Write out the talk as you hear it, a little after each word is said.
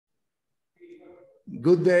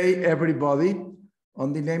Good day, everybody.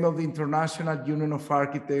 On the name of the International Union of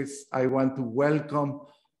Architects, I want to welcome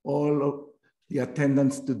all of the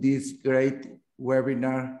attendants to this great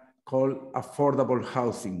webinar called Affordable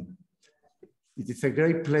Housing. It is a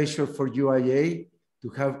great pleasure for UIA to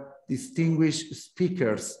have distinguished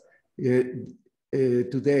speakers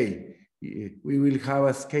today. We will have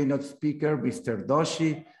as keynote speaker, Mr.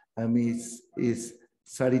 Doshi and Ms.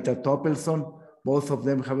 Sara Topelson. Both of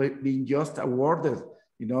them have been just awarded,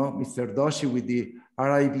 Mr. Doshi with the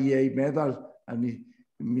RIBA medal and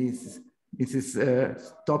Mrs.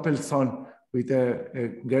 Topelson with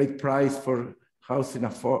a great prize for housing,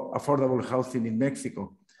 affordable housing in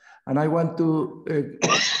Mexico. And I want to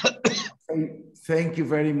say thank you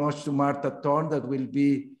very much to Martha Thorne that will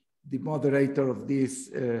be the moderator of this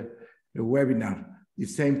webinar. The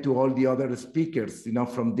same to all the other speakers,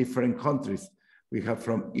 from different countries. We have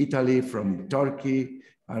from Italy, from Turkey,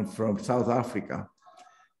 and from South Africa.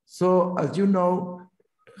 So as you know,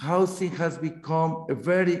 housing has become a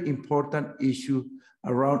very important issue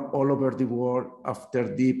around all over the world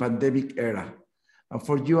after the pandemic era. And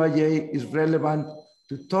for UIA, it's relevant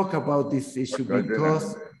to talk about this issue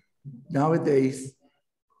because nowadays,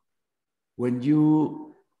 when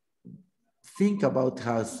you think about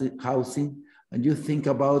housing and you think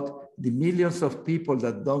about the millions of people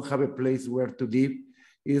that don't have a place where to live,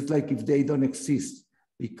 it's like if they don't exist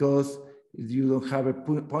because you don't have a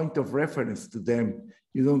point of reference to them.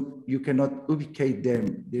 You cannot ubicate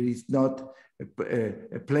them. There is not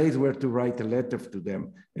a place where to write a letter to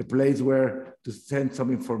them, a place where to send some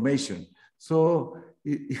information. So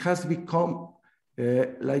it has become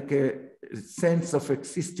like a sense of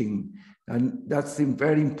existing. And that's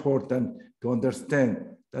very important to understand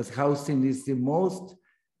that housing is the most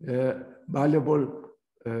valuable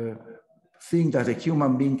thing that a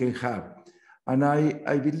human being can have. And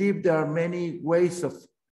I believe there are many ways of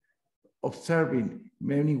observing,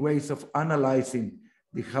 many ways of analyzing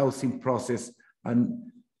the housing process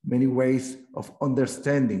and many ways of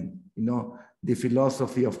understanding, the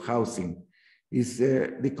philosophy of housing.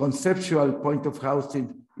 The conceptual point of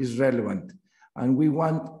housing is relevant. And we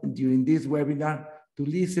want, during this webinar, to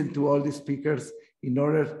listen to all the speakers in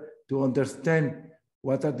order to understand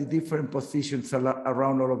what are the different positions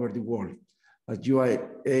around all over the world. As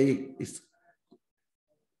UIA is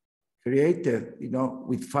created,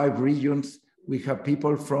 with 5 regions, we have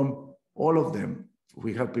people from all of them.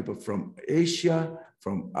 We have people from Asia,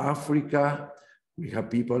 from Africa, we have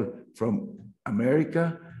people from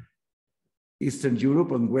America, Eastern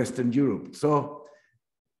Europe, and Western Europe. So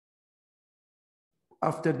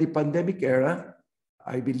after the pandemic era,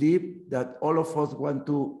 I believe that all of us want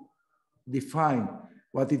to define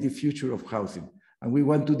what is the future of housing. And we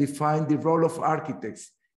want to define the role of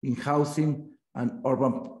architects in housing and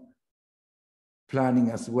urban planning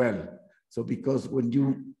as well. So because when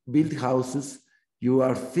you build houses, you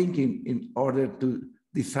are thinking in order to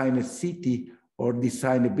design a city or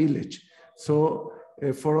design a village. So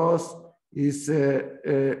for us, it's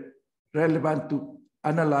relevant to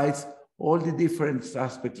analyze all the different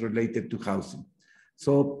aspects related to housing.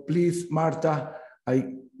 So please, Martha,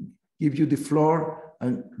 I give you the floor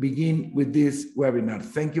and begin with this webinar.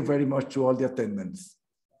 Thank you very much to all the attendants.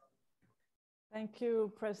 Thank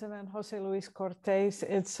you, President José Luis Cortés.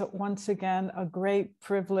 It's once again a great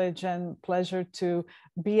privilege and pleasure to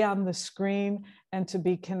be on the screen and to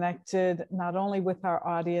be connected not only with our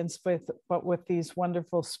audience, but with these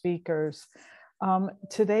wonderful speakers.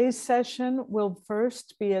 Today's session will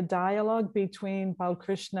first be a dialogue between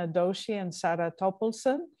Balkrishna Doshi and Sara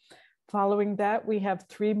Topelson. Following that, we have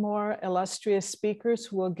 3 more illustrious speakers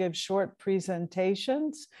who will give short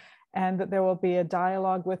presentations, and there will be a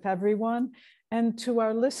dialogue with everyone. And to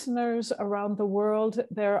our listeners around the world,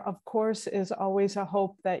 there, of course, is always a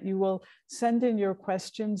hope that you will send in your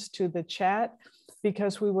questions to the chat,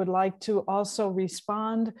 because we would like to also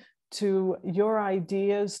respond to your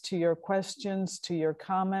ideas, to your questions, to your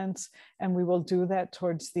comments, and we will do that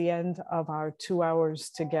towards the end of our 2 hours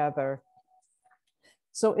together.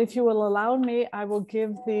 So if you will allow me, I will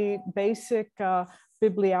give the basic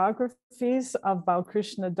bibliographies of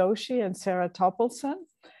Balkrishna Doshi and Sara Topelson.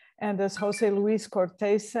 And as José Luis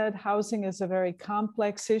Cortés said, housing is a very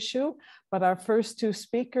complex issue, but our first 2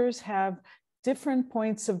 speakers have different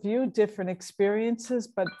points of view, different experiences,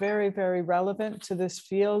 but very, very relevant to this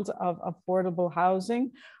field of affordable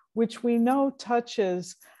housing, which we know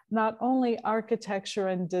touches not only architecture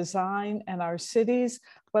and design and our cities,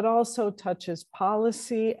 but also touches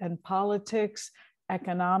policy and politics,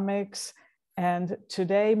 economics, and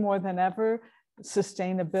today more than ever,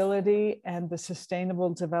 sustainability and the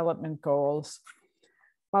Sustainable Development Goals.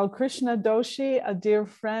 Balkrishna Doshi, a dear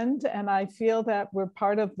friend, and I feel that we're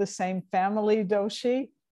part of the same family, Doshi.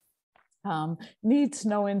 Needs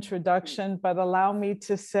no introduction, but allow me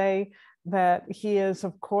to say that he is,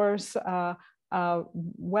 of course,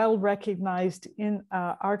 well-recognized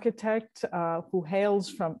architect who hails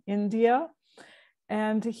from India.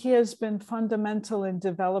 And he has been fundamental in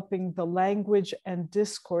developing the language and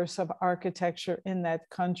discourse of architecture in that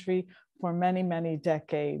country for many, many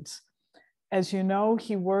decades. As you know,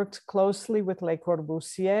 he worked closely with Le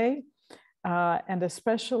Corbusier and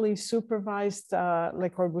especially supervised Le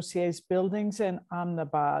Corbusier's buildings in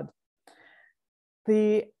Ahmedabad.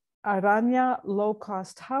 The Aranya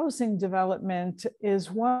low-cost housing development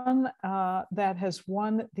is one that has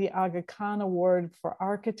won the Aga Khan Award for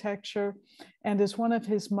Architecture and is one of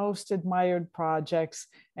his most admired projects.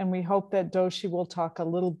 And we hope that Doshi will talk a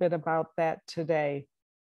little bit about that today.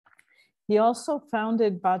 He also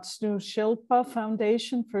founded Vatsnu Shilpa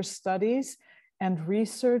Foundation for Studies and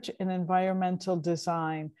Research in Environmental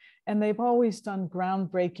Design. And they've always done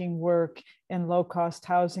groundbreaking work in low-cost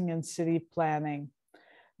housing and city planning.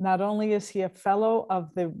 Not only is he a fellow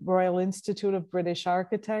of the Royal Institute of British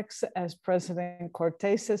Architects, as President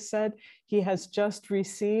Cortés has said, he has just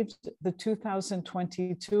received the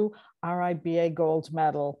 2022 RIBA Gold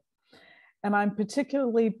Medal. And I'm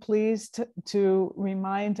particularly pleased to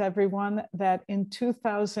remind everyone that in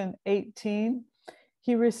 2018,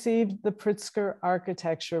 he received the Pritzker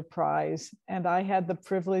Architecture Prize, and I had the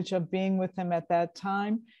privilege of being with him at that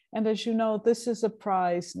time. And as you know, this is a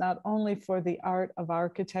prize not only for the art of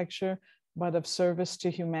architecture, but of service to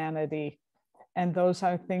humanity. And those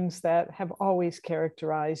are things that have always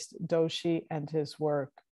characterized Doshi and his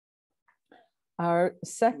work. Our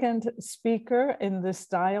second speaker in this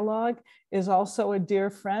dialogue is also a dear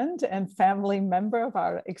friend and family member of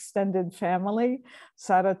our extended family,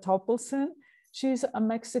 Sara Topelson. She's a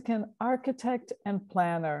Mexican architect and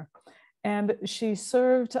planner, and she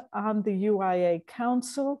served on the UIA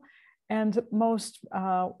Council, and most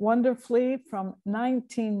wonderfully, from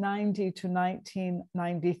 1990 to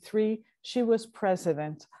 1993, she was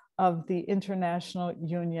president of the International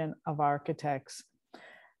Union of Architects.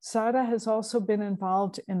 Sara has also been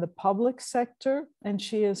involved in the public sector, and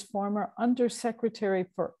she is former Undersecretary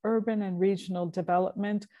for Urban and Regional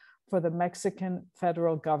Development for the Mexican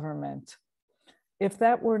federal government. If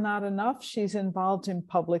that were not enough, she's involved in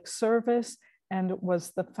public service and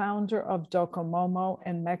was the founder of Docomomo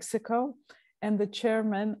in Mexico and the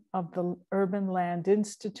chairman of the Urban Land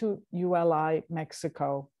Institute, ULI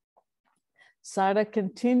Mexico. Sara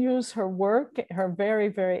continues her work, her very,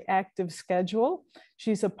 very active schedule.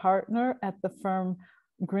 She's a partner at the firm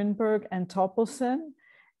Grinberg and Topelson,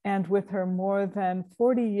 and with her more than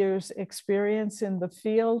 40 years experience in the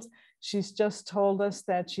field, she's just told us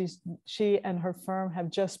that she and her firm have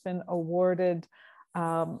just been awarded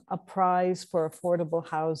a prize for affordable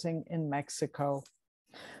housing in Mexico.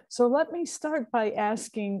 So let me start by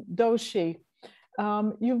asking Doshi,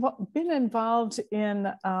 you've been involved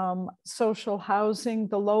in social housing,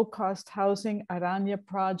 the low-cost housing Aranya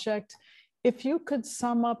project. If you could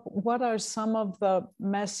sum up, what are some of the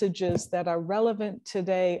messages that are relevant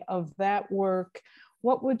today of that work?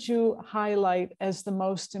 What would you highlight as the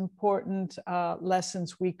most important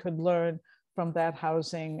lessons we could learn from that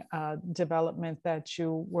housing development that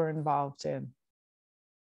you were involved in?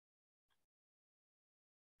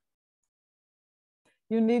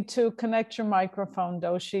 You need to connect your microphone,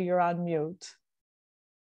 Doshi, you're on mute.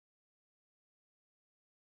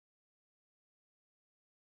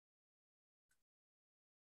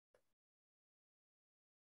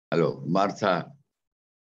 Hello, Martha,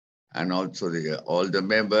 and also all the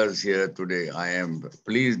members here today. I am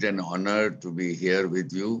pleased and honored to be here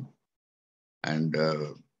with you. And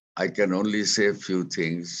I can only say a few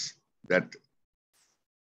things that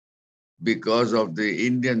because of the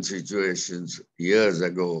Indian situations years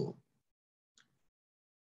ago,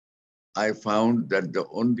 I found that the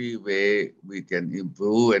only way we can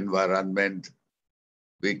improve environment,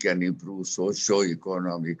 we can improve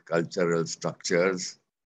socio-economic, cultural structures,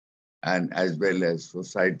 and as well as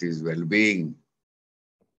society's well-being,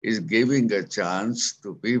 is giving a chance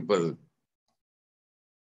to people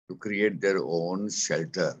to create their own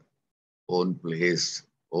shelter, own place,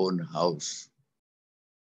 own house.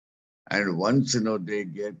 And once they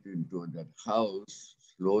get into that house,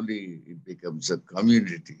 slowly it becomes a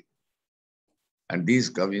community. And these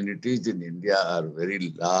communities in India are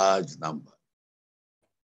very large number.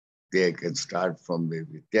 They can start from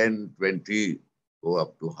maybe 10, 20, go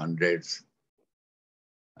up to hundreds.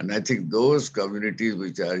 And I think those communities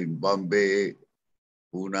which are in Bombay,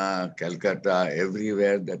 Pune, Calcutta,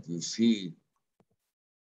 everywhere that you see,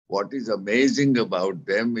 what is amazing about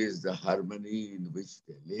them is the harmony in which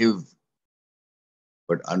they live.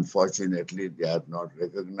 But unfortunately, they are not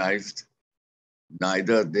recognized.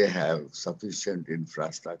 Neither they have sufficient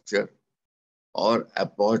infrastructure or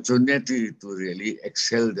opportunity to really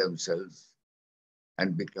excel themselves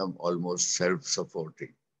and become almost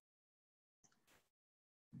self-supporting.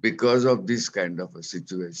 Because of this kind of a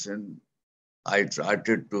situation, I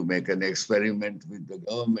started to make an experiment with the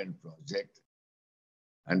government project,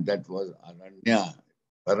 and that was Aranya.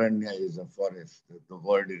 Aranya is a forest, the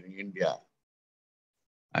word in India.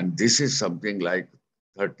 And this is something like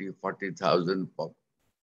 30, 40,000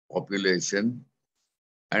 population.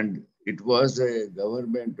 And it was a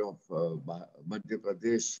government of Madhya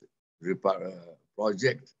Pradesh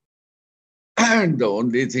project. And the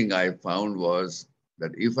only thing I found was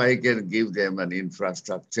that if I can give them an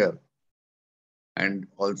infrastructure and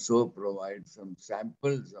also provide some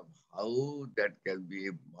samples of how that can be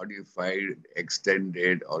modified,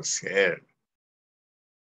 extended, or shared,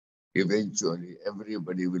 eventually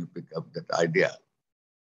everybody will pick up that idea.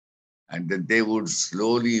 And then they would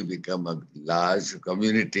slowly become a large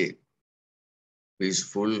community,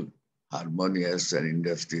 peaceful, harmonious, and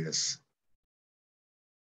industrious.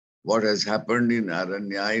 What has happened in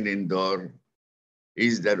Aranya in Indore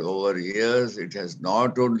is that over years, it has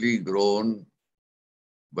not only grown,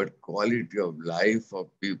 but quality of life of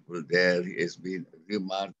people there has been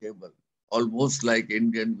remarkable, almost like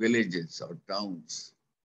Indian villages or towns.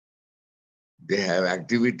 They have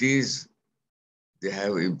activities, they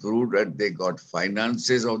have improved, and they got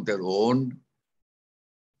finances of their own.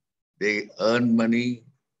 They earn money,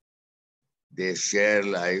 they share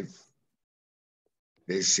life,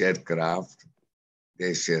 they share craft,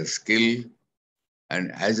 they share skill.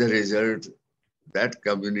 And as a result, that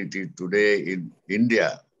community today in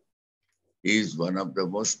India is one of the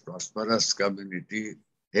most prosperous community,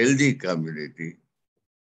 healthy community,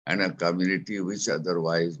 and a community which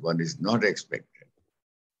otherwise one is not expected.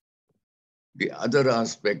 The other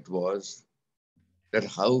aspect was that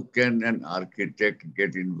how can an architect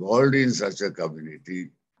get involved in such a community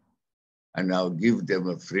and now give them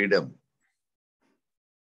a freedom?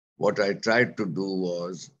 What I tried to do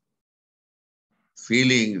was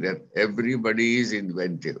feeling that everybody is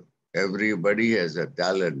inventive, everybody has a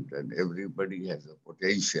talent, and everybody has a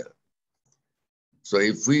potential. So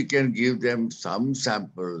if we can give them some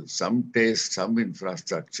samples, some taste, some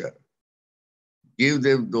infrastructure, give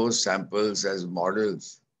them those samples as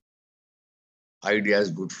models,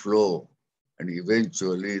 ideas would flow, and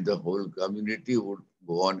eventually the whole community would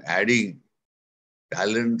go on adding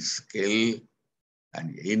talent, skill,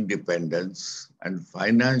 and independence and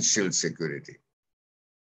financial security.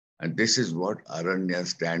 And this is what Aranya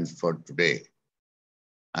stands for today.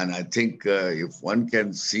 And I think if one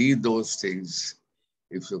can see those things,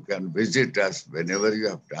 if you can visit us whenever you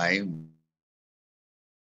have time,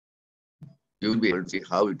 you'll be able to see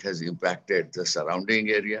how it has impacted the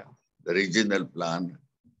surrounding area, the regional plan,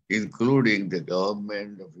 including the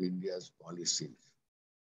government of India's policies.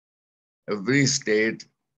 Every state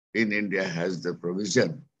in India has the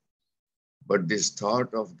provision, but this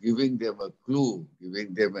thought of giving them a clue,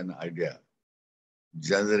 giving them an idea,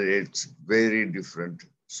 generates very different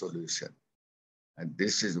solution. And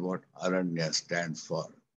this is what Aranya stands for,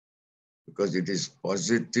 because it is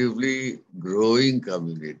positively growing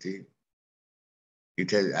community.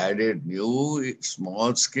 It has added new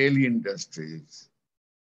small-scale industries,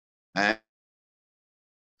 and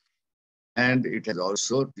it has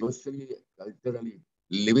also socially, culturally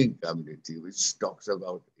living community, which talks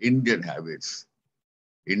about Indian habits,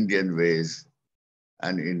 Indian ways,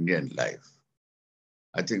 and Indian life.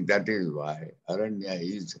 I think that is why Aranya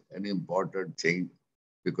is an important thing,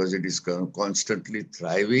 because it is constantly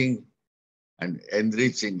thriving and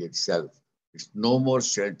enriching itself. It's no more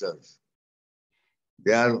shelters.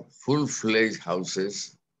 They are full-fledged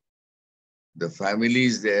houses. The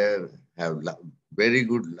families there have very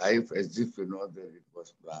good life, as if you know that it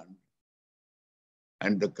was planned.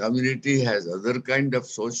 And the community has other kind of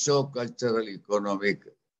socio-cultural, economic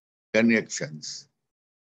connections.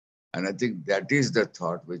 And I think that is the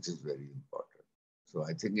thought which is very important. So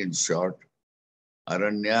I think in short,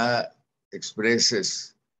 Aranya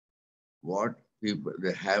expresses what people,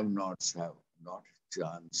 the have-nots have not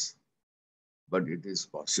chance, but it is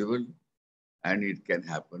possible and it can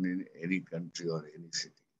happen in any country or any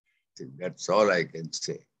city. I think that's all I can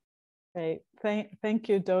say. Great. Thank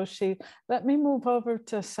you, Doshi. Let me move over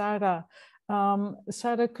to Sara.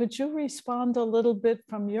 Sara, could you respond a little bit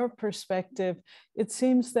from your perspective? It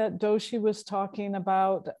seems that Doshi was talking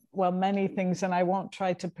about, well, many things, and I won't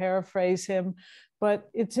try to paraphrase him, but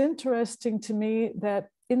it's interesting to me that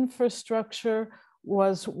infrastructure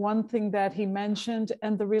was one thing that he mentioned,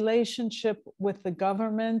 and the relationship with the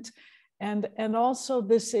government, and also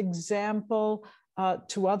this example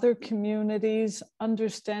to other communities,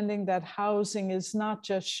 understanding that housing is not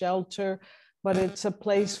just shelter, but it's a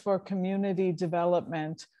place for community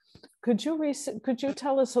development. Could you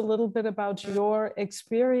tell us a little bit about your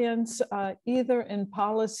experience, either in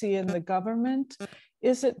policy in the government?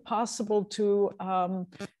 Is it possible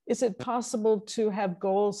to have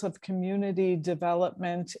goals of community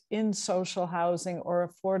development in social housing or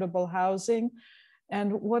affordable housing? And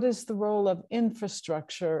what is the role of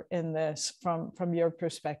infrastructure in this from your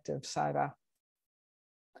perspective, Sara?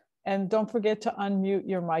 And don't forget to unmute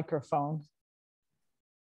your microphone.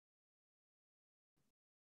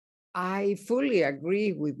 I fully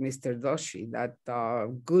agree with Mr. Doshi that a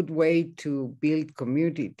good way to build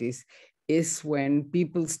communities is when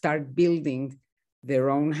people start building their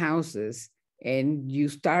own houses and you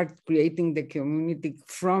start creating the community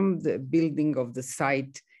from the building of the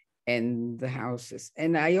site and the houses.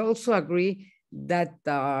 And I also agree that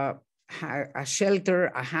a shelter,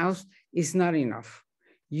 a house is not enough.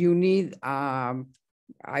 You need, I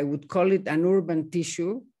would call it an urban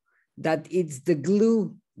tissue, that it's the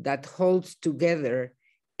glue that holds together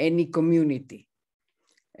any community.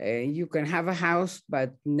 You can have a house,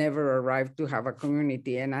 but never arrive to have a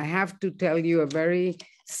community. And I have to tell you a very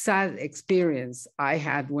sad experience I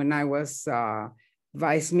had when I was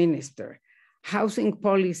vice minister. Housing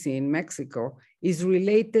policy in Mexico is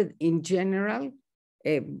related in general,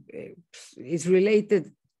 is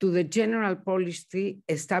related to the general policy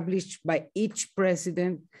established by each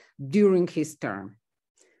president during his term.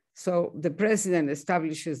 So the president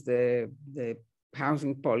establishes the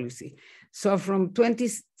housing policy. So from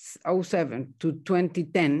 2007 to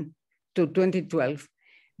 2010 to 2012,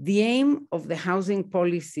 the aim of the housing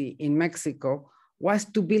policy in Mexico was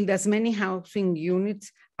to build as many housing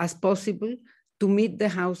units as possible to meet the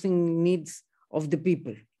housing needs of the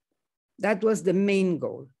people. That was the main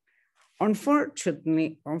goal.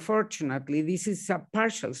 Unfortunately, this is a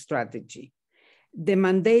partial strategy. The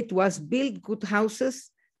mandate was build good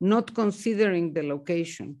houses, not considering the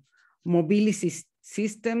location, mobility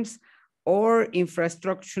systems, or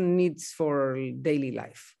infrastructure needs for daily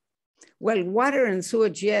life. Well, water and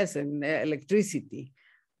sewage, yes, and electricity,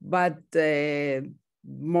 but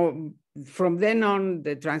from then on,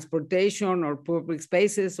 the transportation or public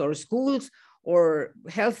spaces or schools or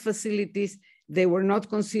health facilities, they were not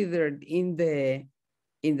considered in the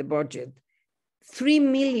budget. 3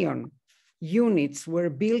 million units were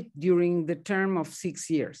built during the term of 6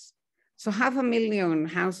 years. So 500,000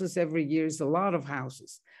 houses every year is a lot of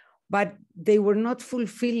houses, but they were not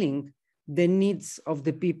fulfilling the needs of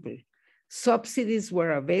the people. Subsidies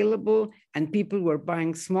were available and people were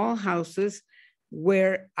buying small houses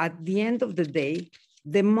where at the end of the day,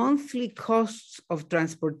 the monthly costs of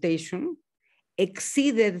transportation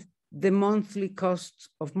exceeded the monthly costs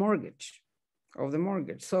of the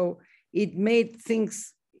mortgage. So it made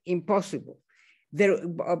things impossible.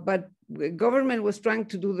 But the government was trying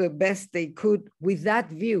to do the best they could with that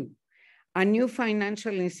view. A new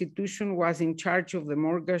financial institution was in charge of the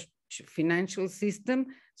mortgage financial system,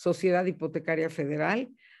 Sociedad Hipotecaria Federal.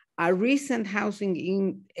 A recent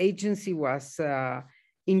housing agency was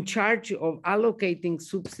in charge of allocating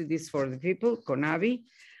subsidies for the people, CONAVI.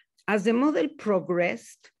 As the model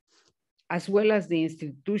progressed, as well as the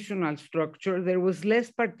institutional structure, there was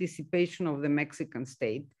less participation of the Mexican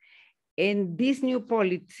state. And this new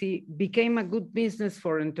policy became a good business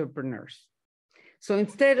for entrepreneurs. So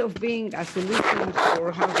instead of being a solution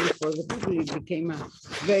for housing for the people, it became a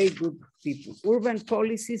very good people. Urban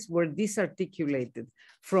policies were disarticulated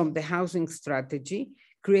from the housing strategy,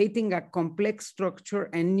 creating a complex structure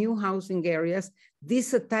and new housing areas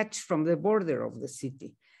disattached from the border of the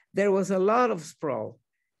city. There was a lot of sprawl,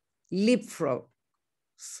 leapfrog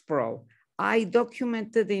sprawl. I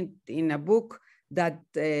documented in a book that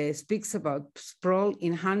speaks about sprawl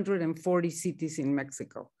in 140 cities in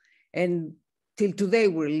Mexico. And till today,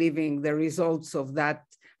 we're living the results of that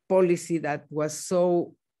policy that was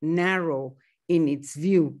so narrow in its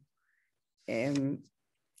view.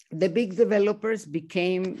 The big developers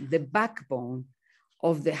became the backbone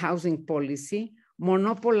of the housing policy,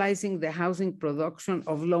 monopolizing the housing production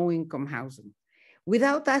of low-income housing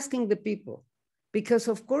without asking the people. Because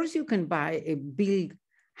of course you can build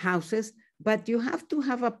houses, but you have to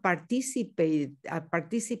have a participative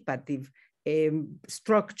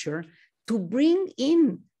structure to bring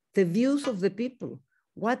in the views of the people,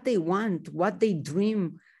 what they want, what they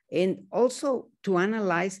dream, and also to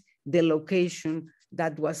analyze the location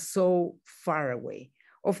that was so far away.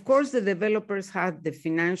 Of course, the developers had the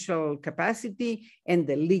financial capacity and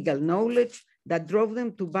the legal knowledge that drove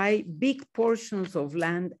them to buy big portions of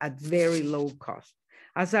land at very low cost.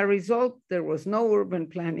 As a result, there was no urban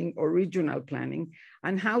planning or regional planning,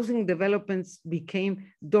 and housing developments became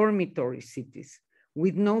dormitory cities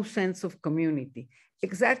with no sense of community.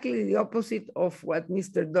 Exactly the opposite of what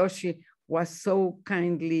Mr. Doshi was so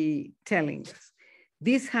kindly telling us.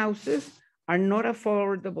 These houses are not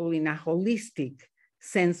affordable in a holistic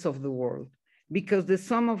sense of the word, because the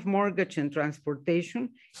sum of mortgage and transportation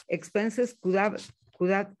expenses could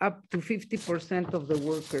add up to 50% of the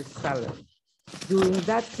worker's salary. During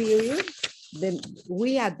that period,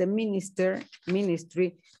 we at the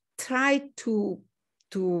ministry tried to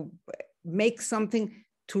make something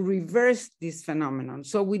to reverse this phenomenon.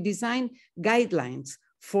 So we designed guidelines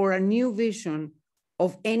for a new vision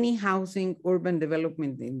of any housing urban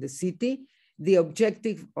development in the city. The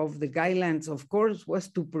objective of the guidelines, of course, was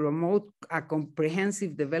to promote a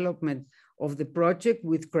comprehensive development of the project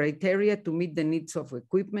with criteria to meet the needs of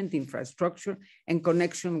equipment, infrastructure, and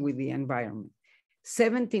connection with the environment.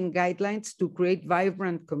 17 guidelines to create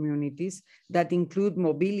vibrant communities that include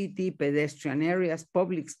mobility, pedestrian areas,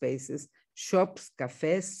 public spaces, shops,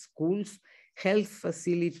 cafes, schools, health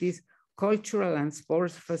facilities, cultural and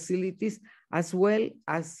sports facilities, as well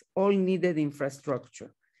as all needed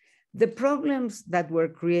infrastructure. The problems that were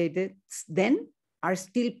created then are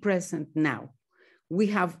still present now. We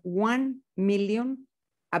have 1 million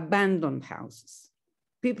abandoned houses.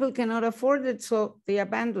 People cannot afford it, so they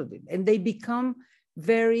abandoned it, and they become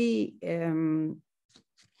very,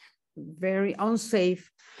 very unsafe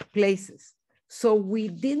places. So we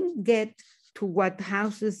didn't get to what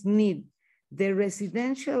houses need. The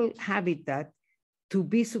residential habitat to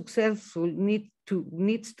be successful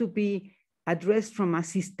needs to be addressed from a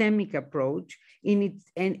systemic approach in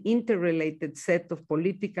an interrelated set of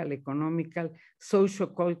political, economical,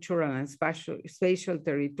 socio-cultural, and spatial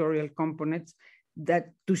territorial components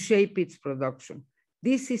that to shape its production.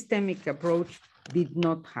 This systemic approach did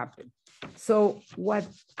not happen. So what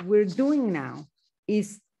we're doing now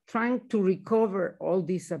is trying to recover all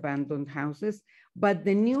these abandoned houses, but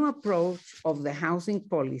the new approach of the housing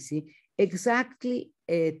policy exactly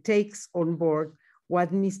takes on board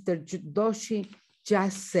what Mr. Doshi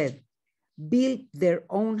just said: build their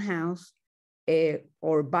own house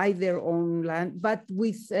or buy their own land, but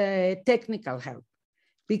with technical help.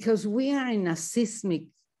 Because we are in a seismic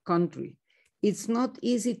country. It's not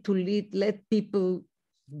easy to let people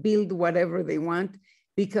build whatever they want,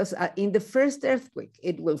 because in the first earthquake,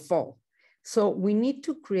 it will fall. So we need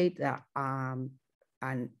to create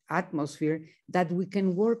an atmosphere that we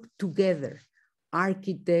can work together,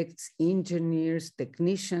 architects, engineers,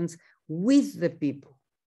 technicians, with the people,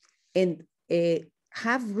 and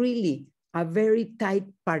have really a very tight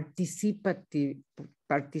participatory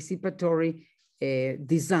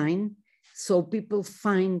design, so people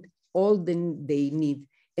find all they need.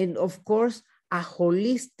 And of course, a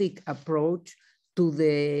holistic approach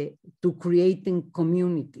to creating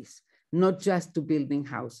communities, not just to building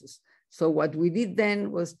houses. So what we did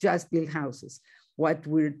then was just build houses. What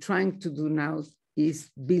we're trying to do now is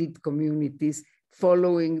build communities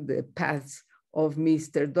following the paths of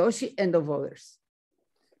Mr. Doshi and of others.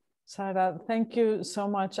 Sara, thank you so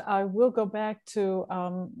much. I will go back to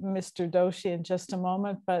Mr. Doshi in just a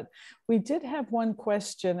moment, but we did have one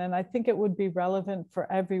question, and I think it would be relevant for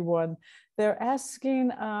everyone. They're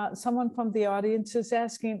asking, someone from the audience is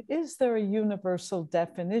asking, is there a universal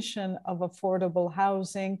definition of affordable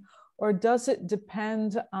housing, or does it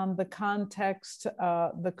depend on the context,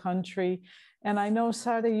 the country? And I know,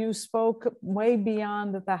 Sara, you spoke way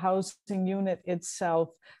beyond the housing unit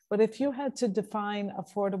itself, but if you had to define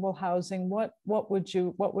affordable housing, what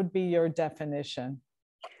would be your definition?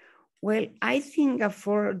 Well, I think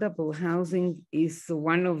affordable housing is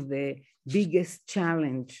one of the biggest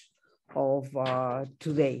challenge of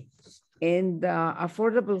today. And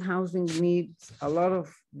affordable housing needs a lot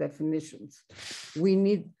of definitions. We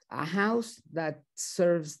need a house that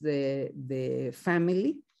serves the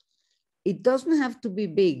family. It doesn't have to be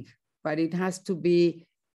big, but it has to be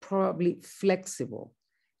probably flexible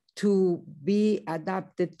to be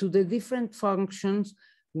adapted to the different functions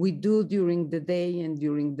we do during the day and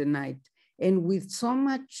during the night. And with so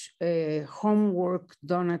much homework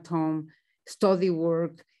done at home, study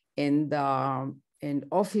work, and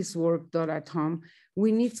office work done at home,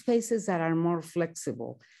 we need spaces that are more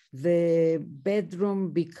flexible. The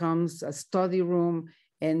bedroom becomes a study room,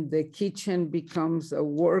 and the kitchen becomes a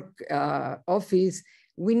work office.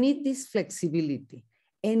 We need this flexibility,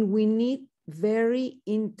 and we need very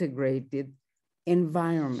integrated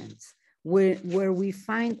environments. where we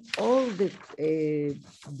find all the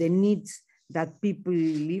needs that people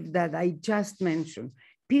live that I just mentioned.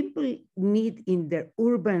 People need in their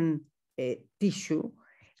urban tissue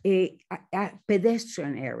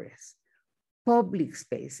pedestrian areas, public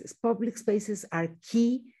spaces. Public spaces are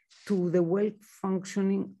key to the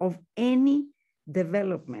well-functioning of any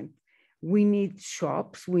development. We need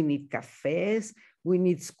shops, we need cafes, we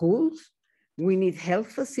need schools, we need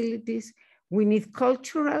health facilities, we need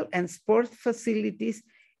cultural and sport facilities,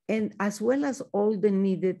 and as well as all the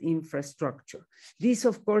needed infrastructure. This,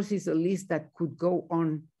 of course, is a list that could go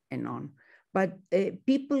on and on. But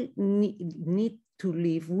people need to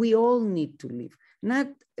live, we all need to live, not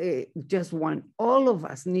just one, all of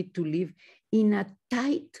us need to live in a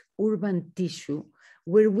tight urban tissue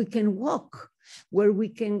where we can walk,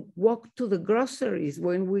 to the groceries,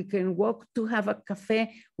 when we can walk to have a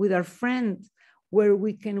cafe with our friends, where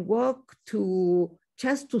we can walk to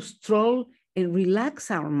just to stroll and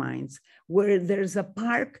relax our minds, where there's a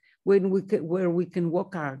park where we can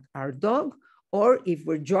walk our dog, or if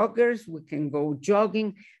we're joggers, we can go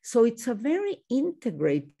jogging. So it's a very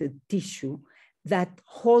integrated tissue that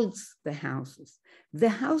holds the houses. The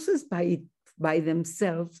houses by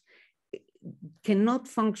themselves cannot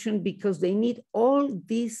function because they need all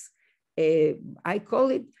this, I call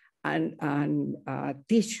it an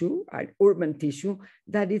tissue, an urban tissue,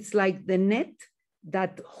 that it's like the net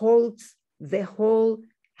that holds the whole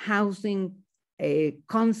housing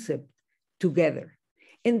concept together.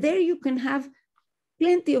 And there you can have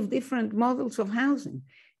plenty of different models of housing.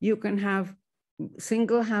 You can have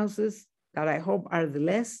single houses that I hope are the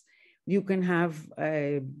less. You can have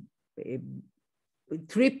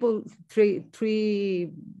three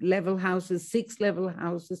level houses, 6 level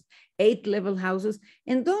houses, 8 level houses,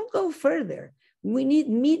 and don't go further. We need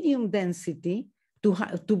medium density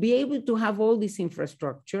to be able to have all this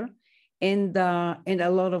infrastructure and a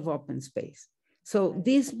lot of open space. So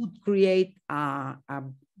this would create an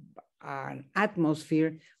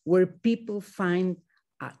atmosphere where people find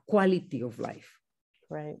a quality of life.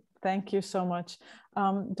 Great. Thank you so much.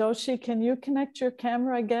 Doshi, can you connect your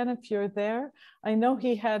camera again if you're there? I know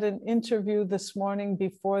he had an interview this morning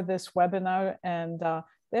before this webinar, and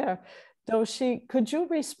there. Doshi, could you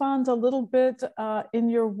respond a little bit in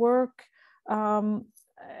your work?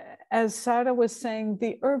 As Sara was saying,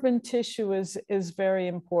 the urban tissue is very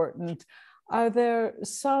important. Are there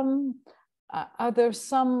some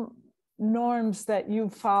norms that you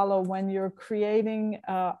follow when you're creating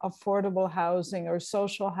affordable housing or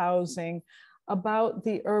social housing about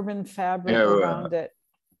the urban fabric around it?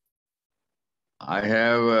 I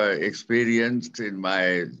have experienced in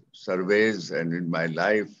my surveys and in my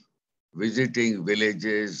life visiting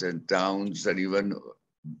villages and towns and even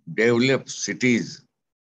developed cities.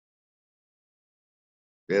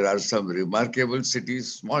 There are some remarkable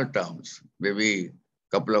cities, small towns, maybe a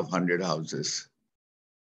couple of 100 houses.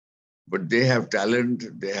 But they have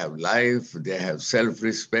talent, they have life, they have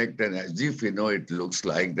self-respect, and as if it looks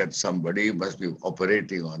like that somebody must be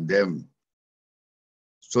operating on them.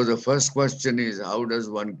 So the first question is, how does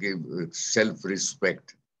one give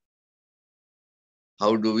self-respect?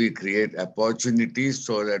 How do we create opportunities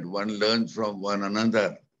so that one learns from one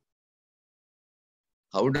another?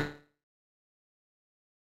 How do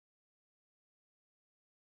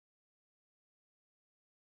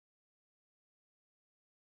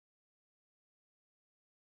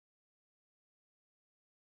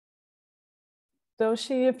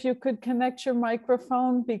Doshi, if you could connect your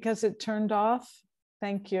microphone because it turned off.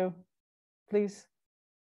 Thank you. Please.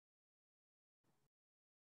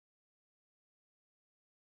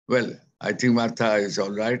 Well, I think Martha is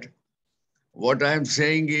all right. What I'm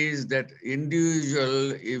saying is that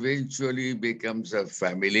individual eventually becomes a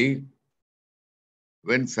family.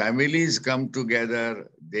 When families come together,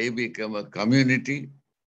 they become a community.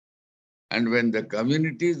 And when the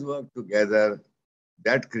communities work together,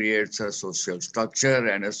 that creates a social structure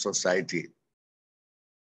and a society.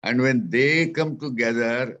 And when they come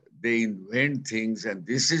together, they invent things. And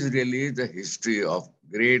this is really the history of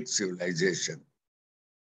great civilization.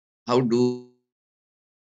 How do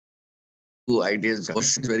ideas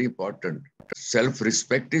is very important.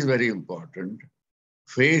 Self-respect is very important.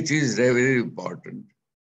 Faith is very important.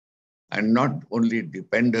 And not only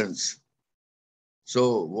dependence.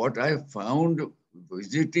 So what I found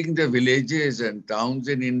visiting the villages and towns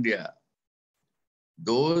in India,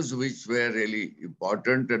 those which were really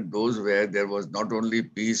important and those where there was not only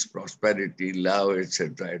peace, prosperity, love,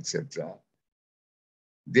 etc.,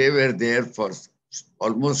 they were there for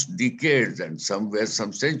almost decades and somewhere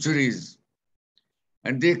some centuries.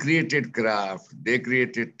 And they created craft, they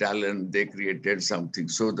created talent, they created something.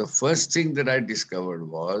 So the first thing that I discovered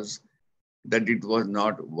was that it was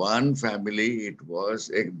not one family, it was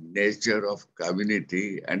a nature of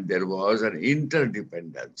community, and there was an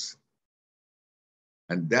interdependence.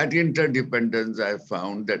 And that interdependence, I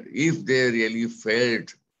found that if they really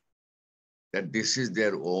felt that this is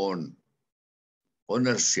their own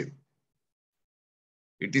ownership,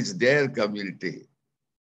 it is their community,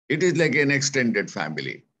 it is like an extended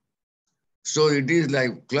family. So it is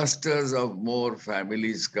like clusters of more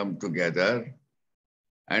families come together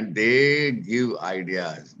and they give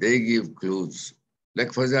ideas, they give clues.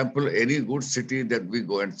 Like, for example, any good city that we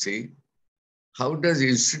go and see, how does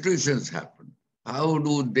institutions happen? How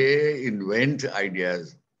do they invent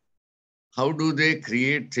ideas? How do they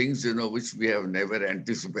create things, which we have never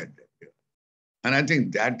anticipated? And I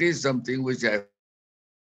think that is something which I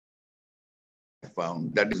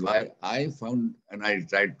found. That is why I found and I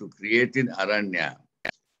tried to create in Aranya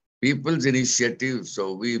people's initiative.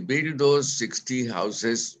 So we built those 60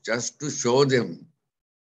 houses just to show them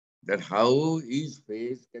that how each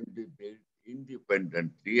phase can be built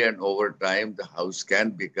independently, and over time the house can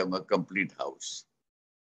become a complete house.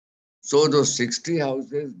 So those 60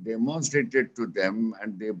 houses demonstrated to them,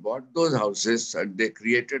 and they bought those houses and they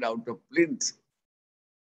created out of plinth.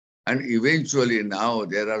 And eventually now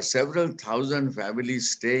there are several thousand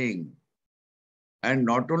families staying. And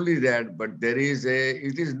not only that, but it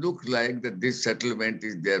is look like that this settlement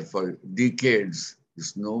is there for decades.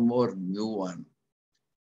 It's no more new one.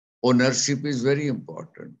 Ownership is very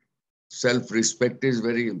important. Self-respect is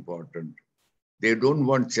very important. They don't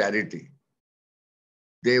want charity.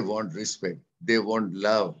 They want respect. They want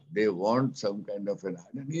love. They want some kind of an,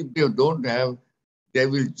 and if they don't have, they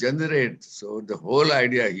will generate. So the whole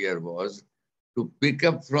idea here was to pick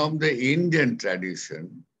up from the Indian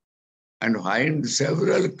tradition and find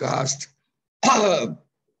several castes,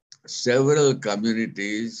 several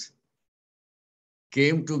communities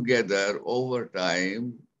came together over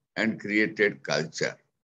time and created culture.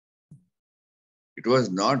 It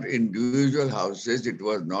was not individual houses. It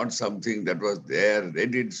was not something that was there. They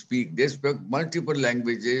didn't speak. They spoke multiple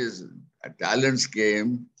languages. Talents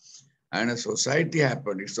came and a society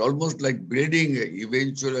happened. It's almost like building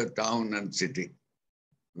eventual town and city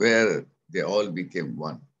where they all became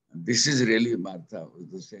one. This is really, Martha,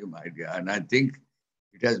 with the same idea. And I think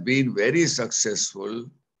it has been very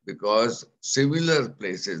successful because similar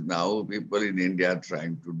places now, people in India are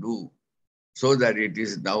trying to do, so that it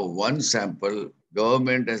is now one sample.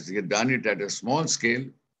 Government has done it at a small scale.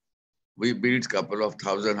 We built a couple of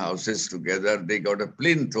thousand houses together. They got a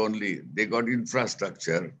plinth only. They got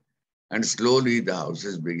infrastructure. And slowly the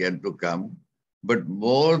houses began to come. But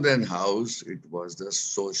more than house, it was the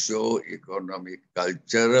socio-economic,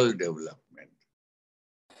 cultural development.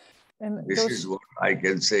 And this is what I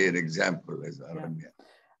can say an example as Aranya.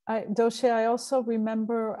 Doshi, I also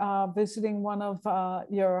remember visiting one of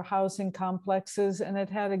your housing complexes, and it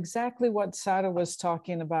had exactly what Sara was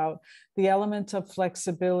talking about, the element of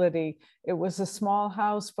flexibility. It was a small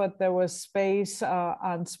house, but there was space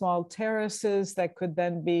on small terraces that could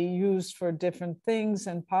then be used for different things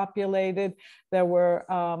and populated. There were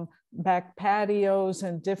back patios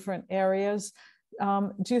in different areas.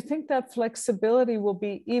 Do you think that flexibility will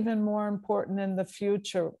be even more important in the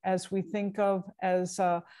future as we think of, as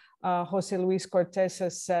José Luis Cortés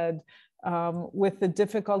has said, with the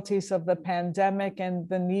difficulties of the pandemic and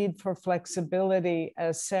the need for flexibility,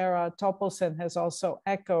 as Sara Topelson has also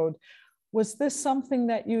echoed? Was this something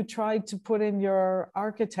that you tried to put in your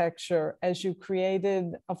architecture as you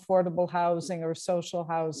created affordable housing or social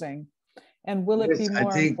housing? And will it be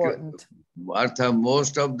more important? Martha,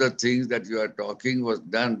 most of the things that you are talking was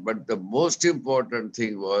done, but the most important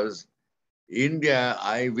thing was India.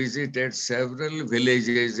 I visited several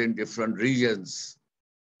villages in different regions,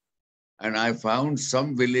 and I found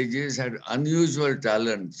some villages had unusual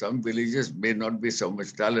talent. Some villages may not be so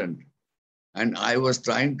much talent. And I was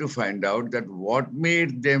trying to find out that what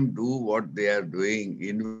made them do what they are doing,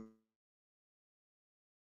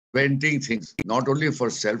 inventing things, not only for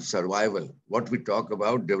self-survival, what we talk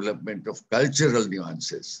about, development of cultural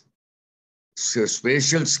nuances, so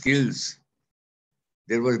spatial skills.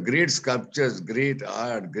 There were great sculptures, great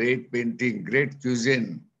art, great painting, great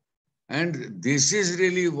cuisine. And this is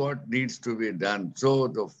really what needs to be done. So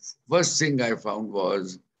the first thing I found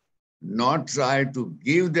was not try to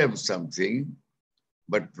give them something,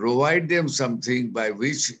 but provide them something by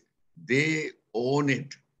which they own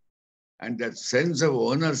it. And that sense of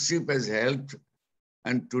ownership has helped.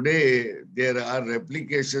 And today there are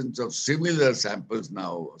replications of similar samples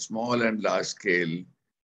now, small and large scale.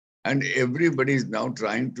 And everybody is now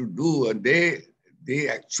trying to do, and they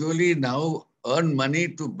actually now earn money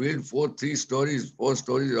to build 4 stories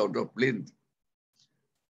out of plinth.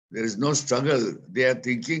 There is no struggle. They are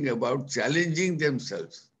thinking about challenging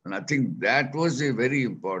themselves. And I think that was a very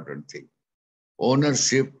important thing.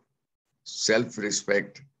 Ownership,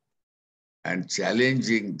 self-respect, and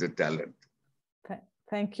challenging the talent.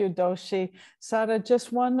 Thank you, Doshi. Sara,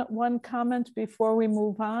 just one comment before we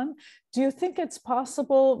move on. Do you think it's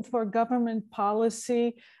possible for government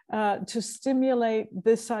policy to stimulate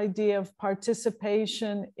this idea of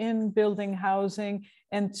participation in building housing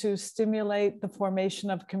and to stimulate the formation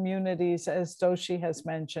of communities, as Doshi has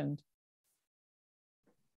mentioned?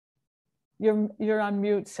 You're on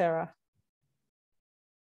mute, Sara.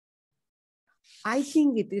 I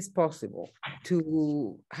think it is possible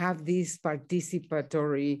to have this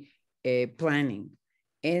participatory planning.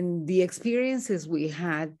 And the experiences we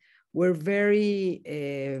had were very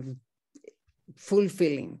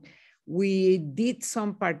fulfilling. We did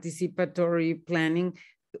some participatory planning,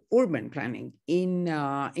 urban planning, in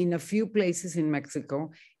a few places in Mexico,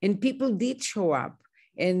 and people did show up.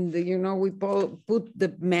 And, you know, we put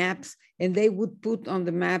the maps, and they would put on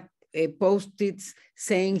the map post-its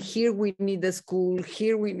saying, here we need a school,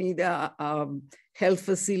 here we need a health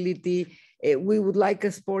facility, we would like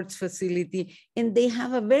a sports facility, and they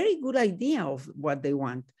have a very good idea of what they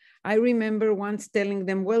want. I remember once telling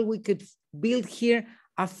them, well, we could build here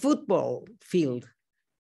a football field,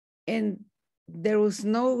 and there was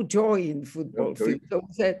no joy in football field. So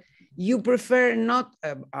we said, you prefer not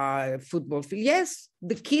a football field? Yes,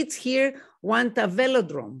 the kids here want a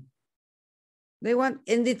velodrome. They want,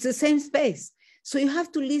 and it's the same space. So you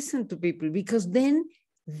have to listen to people, because then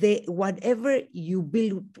whatever you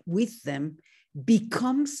build with them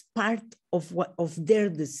becomes part of their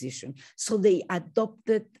decision. So they adopt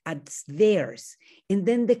it as theirs. And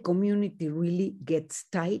then the community really gets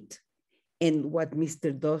tight. And what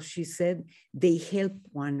Mr. Doshi said, they help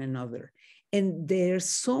one another. And there's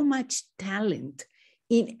so much talent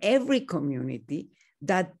in every community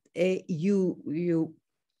that you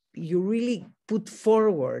really put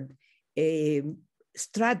forward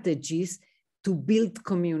strategies to build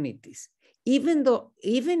communities, even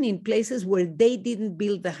in places where they didn't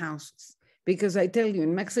build the houses. Because I tell you,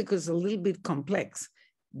 in Mexico, it's a little bit complex,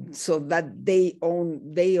 so that they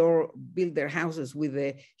build their houses with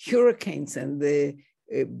the hurricanes and the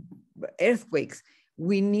earthquakes.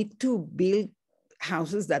 We need to build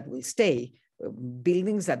houses that will stay,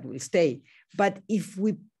 buildings that will stay. But if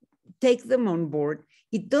we take them on board,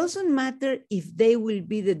 it doesn't matter if they will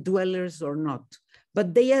be the dwellers or not,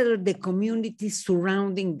 but they are the community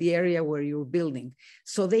surrounding the area where you're building.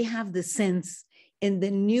 So they have the sense, and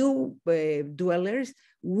the new dwellers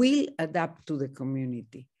will adapt to the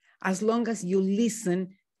community as long as you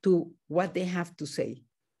listen to what they have to say.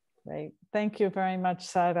 Right. Thank you very much,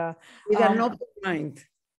 Sara. With an open mind.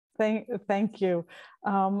 Thank you.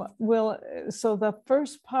 So the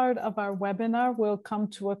first part of our webinar will come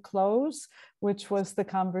to a close, which was the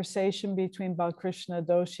conversation between Balkrishna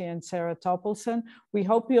Doshi and Sara Topelson. We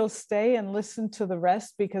hope you'll stay and listen to the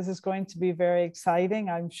rest, because it's going to be very exciting,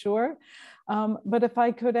 I'm sure. But if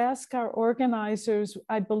I could ask our organizers,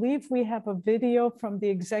 I believe we have a video from the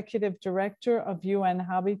Executive Director of UN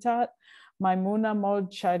Habitat, Maimunah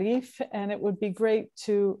Mohd Sharif, and it would be great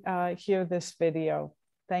to hear this video.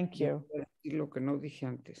 Thank you.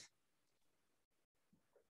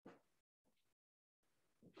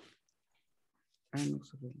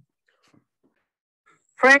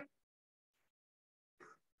 Friends,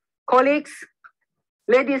 colleagues,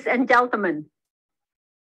 ladies and gentlemen,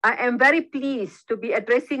 I am very pleased to be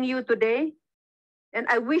addressing you today, and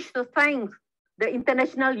I wish to thank the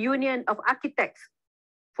International Union of Architects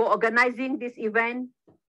for organizing this event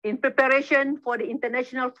in preparation for the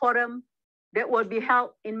International Forum that will be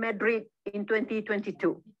held in Madrid in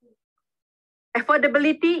 2022.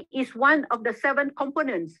 Affordability is one of the 7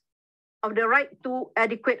 components of the right to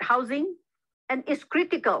adequate housing, and is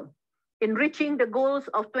critical in reaching the goals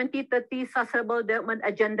of 2030 Sustainable Development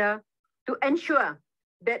Agenda to ensure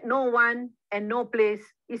that no one and no place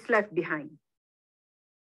is left behind.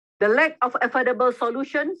 The lack of affordable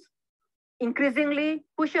solutions increasingly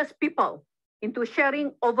pushes people into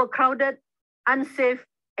sharing overcrowded, unsafe,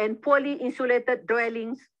 and poorly insulated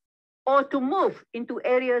dwellings, or to move into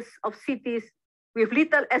areas of cities with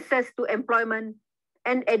little access to employment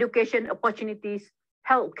and education opportunities,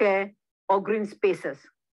 healthcare, or green spaces.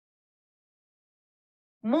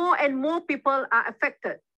 More and more people are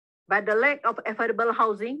affected by the lack of affordable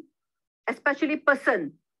housing, especially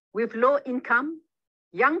persons with low income,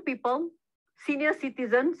 young people, senior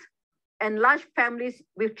citizens, and large families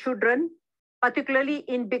with children, particularly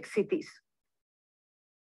in big cities.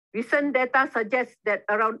 Recent data suggests that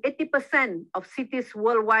around 80% of cities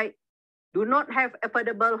worldwide do not have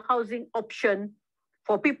affordable housing option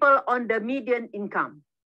for people on the median income.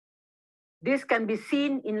 This can be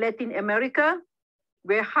seen in Latin America,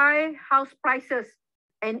 where high house prices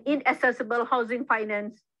and inaccessible housing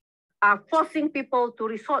finance are forcing people to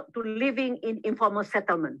resort to living in informal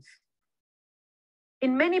settlements.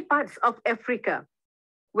 In many parts of Africa,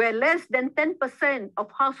 where less than 10% of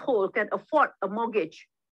households can afford a mortgage,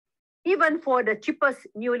 even for the cheapest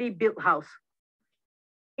newly built house.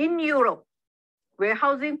 In Europe, where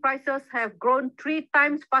housing prices have grown 3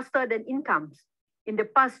 times faster than incomes in the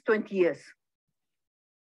past 20 years.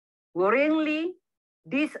 Worryingly,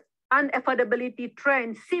 this unaffordability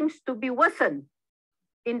trend seems to be worsened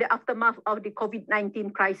in the aftermath of the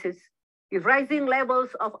COVID-19 crisis, with rising levels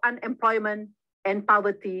of unemployment and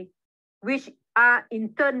poverty, which are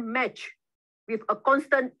in turn matched with a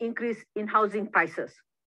constant increase in housing prices.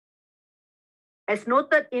 As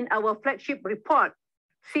noted in our flagship report,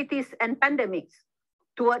 Cities and Pandemics,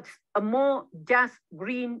 Towards a More Just,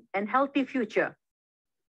 Green and Healthy Future,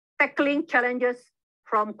 tackling challenges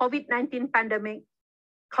from COVID-19 pandemic,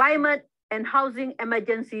 climate and housing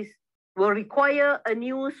emergencies will require a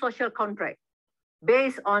new social contract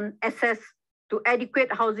based on access to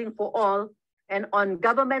adequate housing for all and on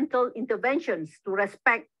governmental interventions to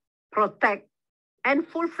respect, protect, and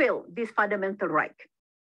fulfill this fundamental right.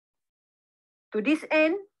 To this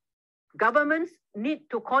end, governments need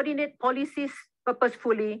to coordinate policies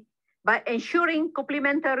purposefully by ensuring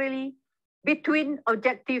complementarily between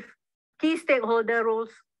objective key stakeholder roles,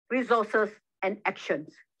 resources, and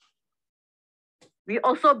actions. We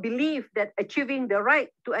also believe that achieving the right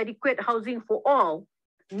to adequate housing for all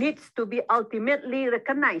needs to be ultimately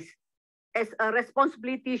recognized as a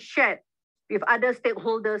responsibility shared with other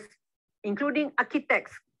stakeholders, including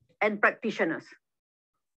architects and practitioners.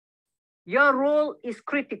 Your role is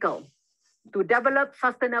critical to develop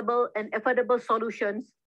sustainable and affordable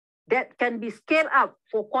solutions that can be scaled up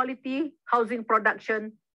for quality housing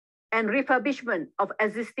production and refurbishment of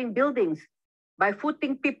existing buildings by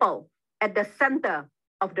putting people at the center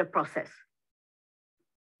of the process.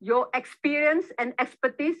 Your experience and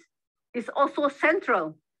expertise is also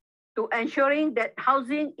central to ensuring that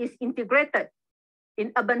housing is integrated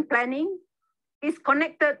in urban planning, is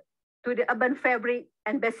connected to the urban fabric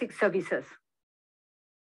and basic services.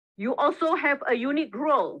 You also have a unique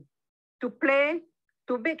role to play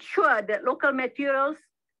to make sure that local materials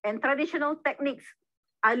and traditional techniques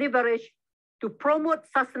are leveraged to promote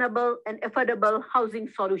sustainable and affordable housing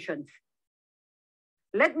solutions.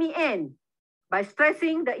 Let me end by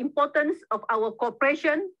stressing the importance of our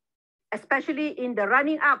cooperation, especially in the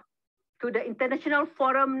running up to the International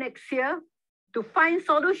Forum next year, to find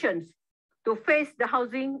solutions to face the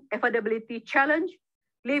housing affordability challenge,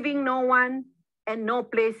 leaving no one and no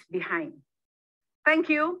place behind. Thank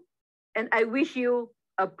you, and I wish you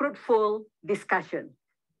a fruitful discussion.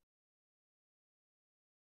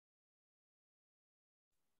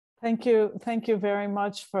 Thank you very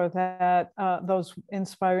much for that, those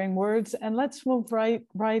inspiring words. And let's move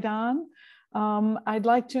right on. I'd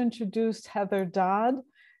like to introduce Heather Dodd.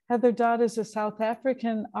 Heather Dodd is a South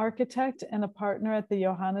African architect and a partner at the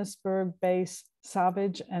Johannesburg-based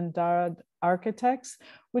Savage and Dodd Architects,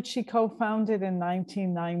 which she co-founded in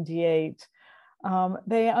 1998.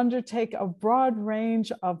 They undertake a broad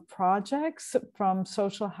range of projects from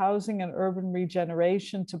social housing and urban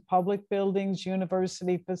regeneration to public buildings,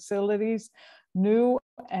 university facilities, new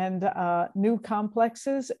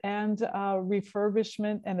complexes, and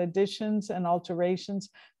refurbishment and additions and alterations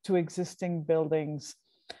to existing buildings.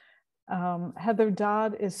 Heather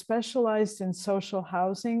Dodd is specialized in social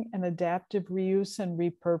housing and adaptive reuse and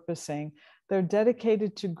repurposing. They're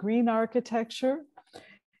dedicated to green architecture.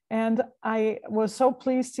 And I was so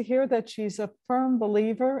pleased to hear that she's a firm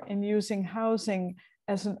believer in using housing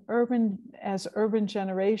as urban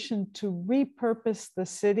generation to repurpose the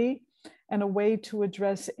city and a way to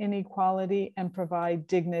address inequality and provide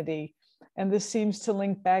dignity. And this seems to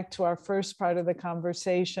link back to our first part of the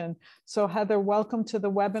conversation. So Heather, welcome to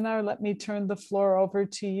the webinar. Let me turn the floor over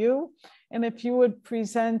to you. And if you would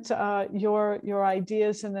present your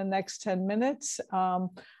ideas in the next 10 minutes,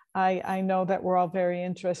 I know that we're all very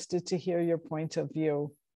interested to hear your point of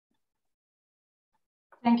view.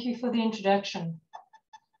 Thank you for the introduction.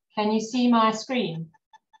 Can you see my screen?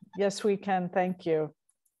 Yes, we can. Thank you.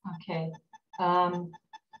 Okay.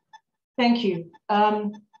 Thank you.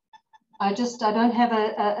 I don't have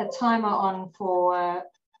a timer on for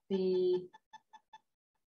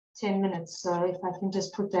 10 minutes. So if I can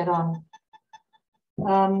just put that on.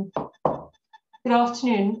 Good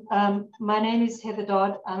afternoon. My name is Heather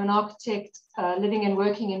Dodd. I'm an architect living and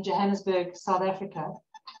working in Johannesburg, South Africa.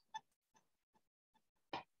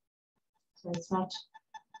 So it's not.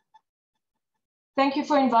 Thank you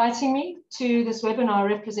for inviting me to this webinar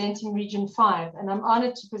representing Region 5, and I'm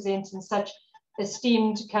honored to present in such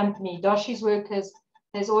esteemed company. Doshi's work has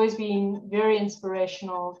always been very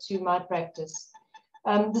inspirational to my practice.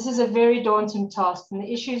 This is a very daunting task, and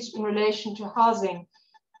the issues in relation to housing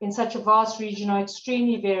in such a vast region are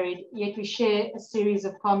extremely varied, yet we share a series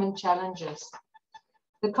of common challenges.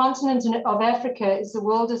 The continent of Africa is the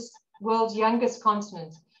world's youngest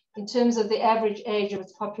continent in terms of the average age of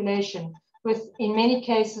its population, with, in many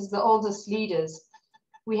cases, the oldest leaders.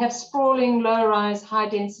 We have sprawling, low-rise,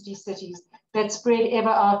 high-density cities that spread ever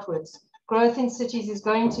outwards. Growth in cities is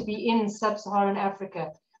going to be in sub-Saharan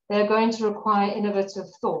Africa. They are going to require innovative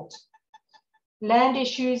thought. Land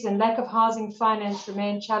issues and lack of housing finance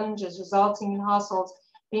remain challenges, resulting in households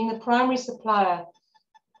being the primary supplier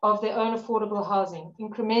of their own affordable housing,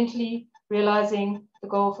 incrementally realizing the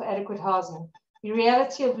goal for adequate housing. The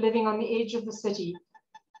reality of living on the edge of the city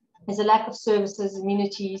is a lack of services,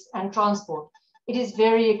 amenities, and transport. It is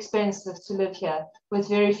very expensive to live here with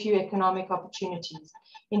very few economic opportunities.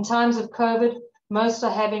 In times of COVID, most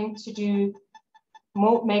are having to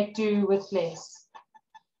make do with less.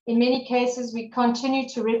 In many cases, we continue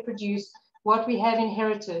to reproduce what we have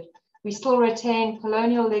inherited. We still retain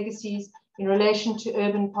colonial legacies in relation to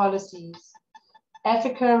urban policies.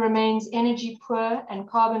 Africa remains energy poor and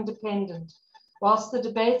carbon dependent, whilst the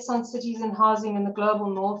debates on cities and housing in the global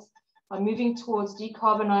north are moving towards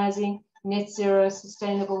decarbonizing net zero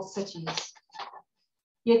sustainable cities.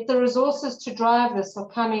 Yet the resources to drive this are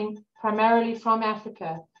coming primarily from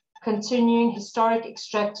Africa, continuing historic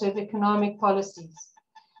extractive economic policies.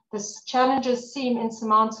 The challenges seem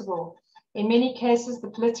insurmountable. In many cases, the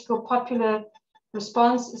political popular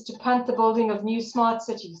response is to punt the building of new smart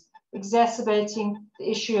cities, exacerbating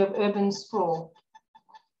the issue of urban sprawl.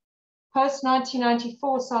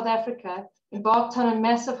 Post-1994, South Africa embarked on a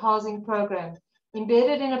massive housing program.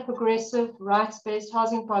 Embedded in a progressive, rights-based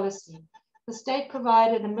housing policy, the state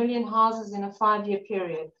provided 1 million houses in a 5-year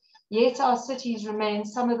period, yet our cities remain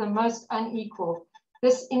some of the most unequal.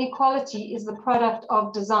 This inequality is the product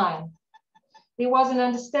of design. There was an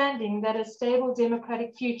understanding that a stable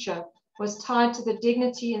democratic future was tied to the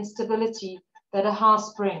dignity and stability that a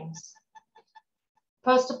house brings.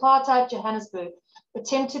 Post-apartheid Johannesburg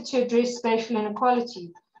attempted to address spatial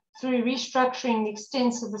inequality through restructuring the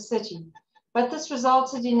extents of the city, but this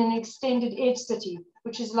resulted in an extended edge city,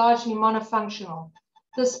 which is largely monofunctional.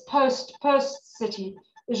 This post city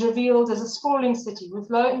is revealed as a sprawling city with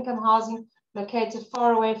low-income housing located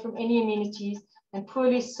far away from any amenities and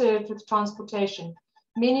poorly served with transportation.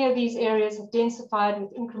 Many of these areas have densified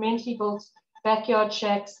with incrementally built backyard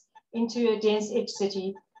shacks into a dense edge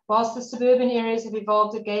city, whilst the suburban areas have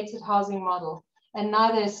evolved a gated housing model, and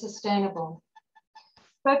neither is sustainable.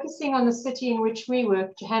 Focusing on the city in which we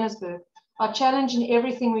work, Johannesburg, our challenge in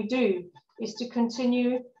everything we do is to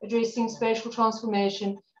continue addressing spatial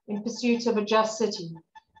transformation in pursuit of a just city.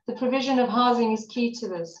 The provision of housing is key to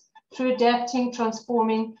this, through adapting,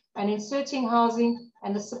 transforming, and inserting housing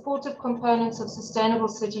and the supportive components of sustainable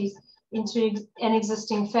cities into an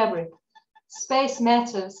existing fabric. Space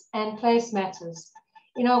matters and place matters.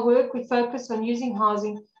 In our work, we focus on using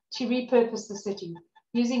housing to repurpose the city,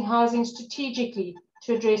 using housing strategically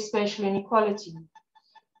to address spatial inequality.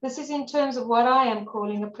 This is in terms of what I am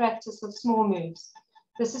calling a practice of small moves.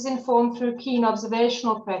 This is informed through keen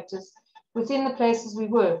observational practice within the places we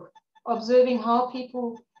work. Observing how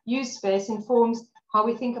people use space informs how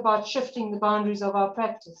we think about shifting the boundaries of our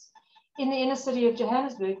practice. In the inner city of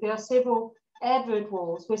Johannesburg, there are several advert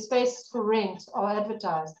walls where spaces for rent are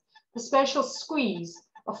advertised. The spatial squeeze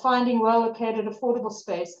of finding well-located affordable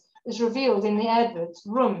space is revealed in the adverts.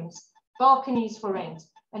 Rooms, balconies for rent,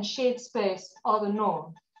 and shared space are the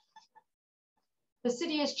norm. The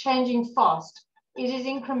city is changing fast. It is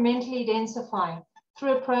incrementally densifying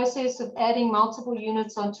through a process of adding multiple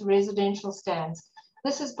units onto residential stands.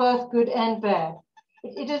 This is both good and bad.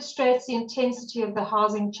 It illustrates the intensity of the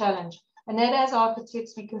housing challenge, and that as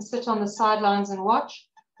architects, we can sit on the sidelines and watch,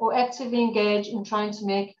 or actively engage in trying to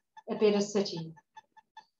make a better city.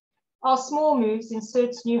 Our small moves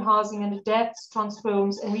inserts new housing and adapts,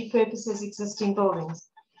 transforms, and repurposes existing buildings.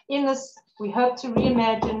 In this, we hope to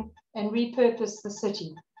reimagine and repurpose the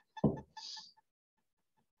city.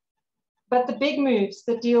 But the big moves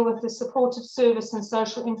that deal with the supportive service and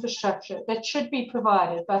social infrastructure that should be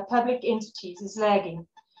provided by public entities is lagging.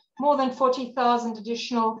 More than 40,000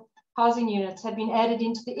 additional housing units have been added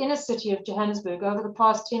into the inner city of Johannesburg over the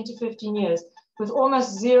past 10 to 15 years, with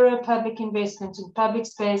almost zero public investment in public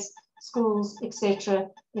space, schools, etc.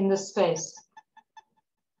 in this space.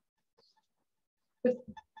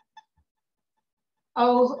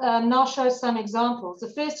 I'll now show some examples. The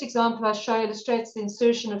first example I show illustrates the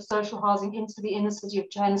insertion of social housing into the inner city of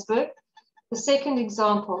Johannesburg. The second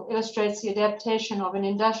example illustrates the adaptation of an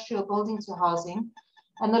industrial building to housing.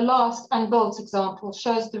 And the last unbuilt example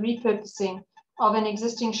shows the repurposing of an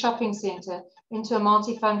existing shopping center into a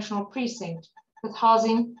multifunctional precinct with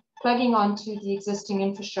housing plugging onto the existing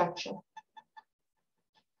infrastructure.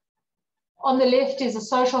 On the left is a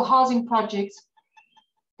social housing project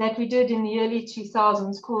that we did in the early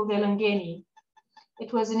 2000s called Elangeni.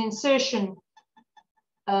 It was an insertion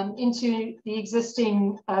into the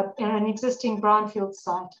existing, an existing brownfield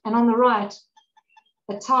site. And on the right,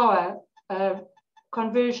 a tower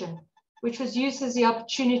conversion, which was used as the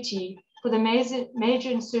opportunity for the major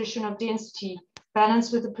insertion of density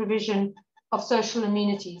balanced with the provision of social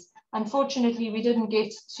amenities. Unfortunately, we didn't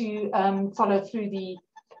get to follow through the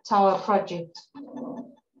tower project.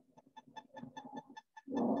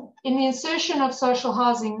 In the insertion of social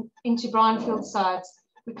housing into brownfield sites,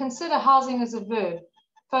 we consider housing as a verb,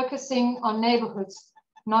 focusing on neighborhoods,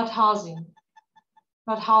 not housing,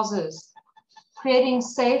 not houses, creating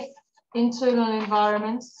safe internal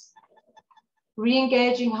environments,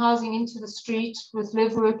 re-engaging housing into the street with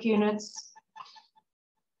live-work units.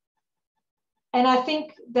 And I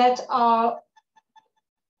think that our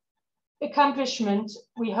accomplishment,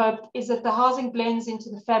 we hope, is that the housing blends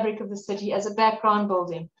into the fabric of the city as a background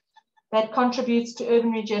building that contributes to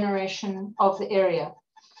urban regeneration of the area.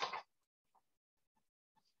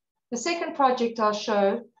 The second project I'll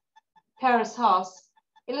show, Paris House,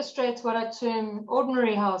 illustrates what I term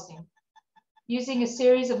ordinary housing, using a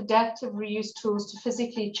series of adaptive reuse tools to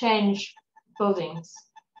physically change buildings.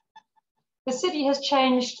 The city has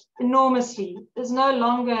changed enormously. There's no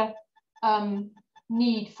longer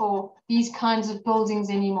need for these kinds of buildings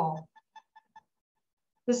anymore.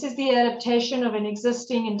 This is the adaptation of an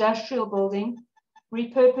existing industrial building.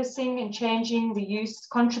 Repurposing and changing the use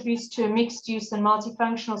contributes to a mixed use and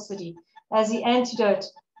multifunctional city as the antidote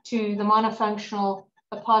to the monofunctional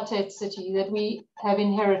apartheid city that we have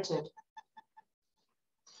inherited.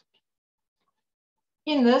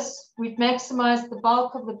 In this, we've maximized the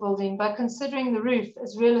bulk of the building by considering the roof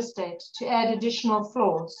as real estate to add additional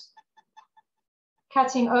floors,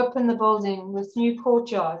 cutting open the building with new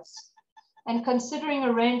courtyards, and considering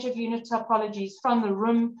a range of unit topologies from the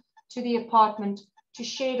room to the apartment to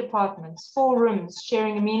shared apartments, 4 rooms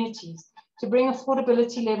sharing amenities to bring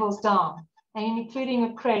affordability levels down and including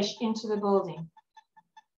a creche into the building.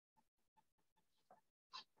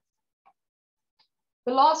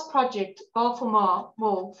 The last project, Balfour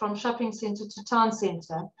Mall, from shopping center to town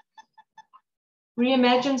center,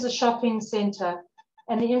 reimagines a shopping center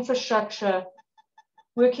and the infrastructure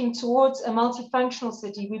working towards a multifunctional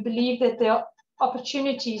city. We believe that there are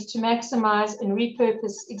opportunities to maximize and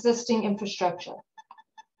repurpose existing infrastructure.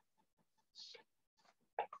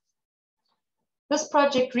 This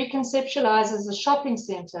project reconceptualizes the shopping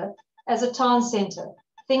center as a town center,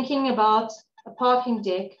 thinking about a parking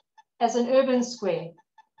deck as an urban square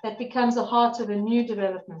that becomes the heart of a new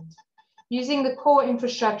development, using the core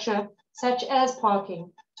infrastructure, such as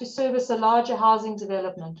parking, to service a larger housing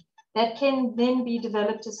development that can then be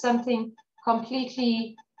developed as something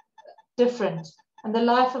completely different, and the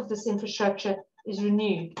life of this infrastructure is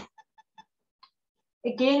renewed.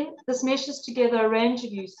 Again, this meshes together a range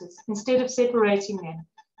of uses. Instead of separating them,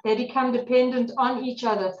 they become dependent on each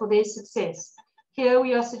other for their success. Here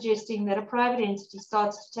we are suggesting that a private entity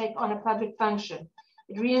starts to take on a public function.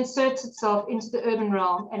 It reinserts itself into the urban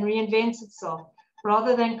realm and reinvents itself,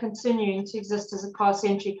 rather than continuing to exist as a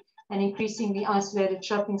car-centric and increasingly isolated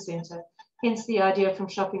shopping center, hence the idea from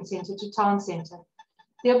shopping center to town center.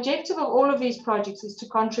 The objective of all of these projects is to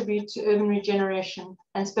contribute to urban regeneration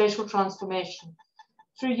and spatial transformation.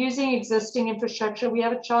 Through using existing infrastructure, we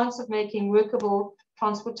have a chance of making workable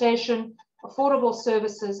transportation, affordable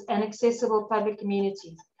services, and accessible public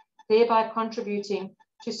amenities, thereby contributing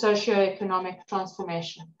to socio-economic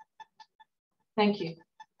transformation. Thank you.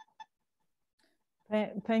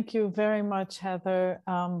 Thank you very much, Heather.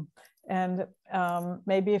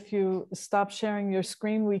 Maybe if you stop sharing your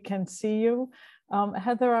screen, we can see you.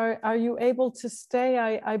 Heather, are you able to stay?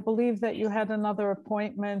 I believe that you had another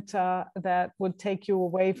appointment that would take you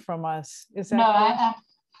away from us. Is that no?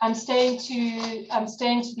 I'm staying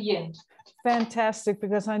to the end. Fantastic,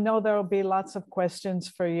 because I know there will be lots of questions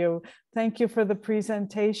for you. Thank you for the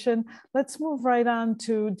presentation. Let's move right on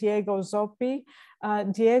to Diego Zoppi.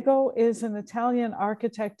 Diego is an Italian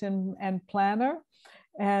architect and planner,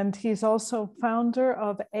 and he's also founder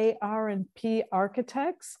of AR&P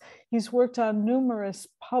Architects. He's worked on numerous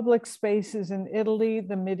public spaces in Italy,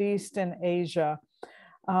 the Mideast, and Asia.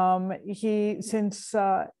 Since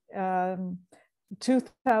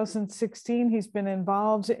 2016, he's been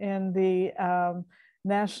involved in the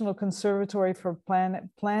National Conservatori for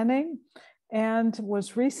Planning, and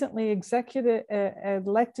was recently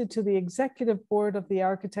elected to the executive board of the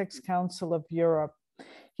Architects Council of Europe.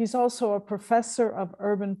 He's also a professor of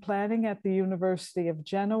urban planning at the University of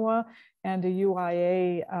Genoa and a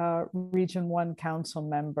UIA Region 1 council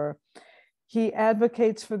member. He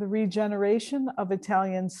advocates for the regeneration of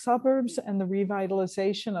Italian suburbs and the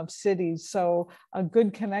revitalization of cities. So a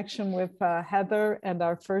good connection with Heather and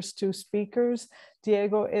our first two speakers.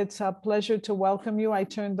 Diego, it's a pleasure to welcome you. I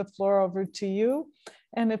turn the floor over to you.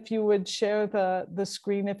 And if you would share the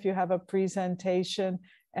screen if you have a presentation.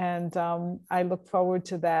 And I look forward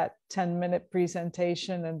to that 10-minute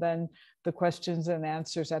presentation and then the questions and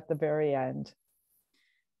answers at the very end.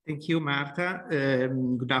 Thank you, Marta.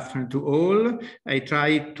 Good afternoon to all. I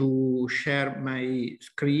try to share my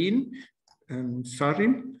screen.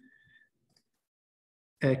 Sorry.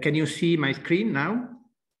 Can you see my screen now?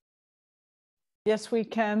 Yes, we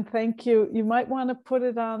can. Thank you. You might want to put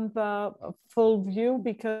it on the full view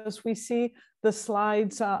because we see the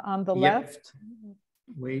slides on the left.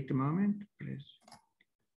 Wait a moment, please.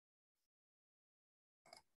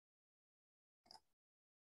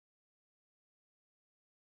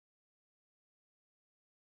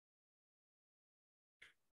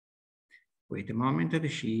 Wait a moment,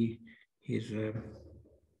 she is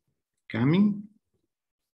coming.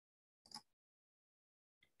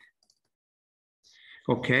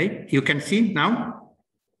 Okay, you can see now?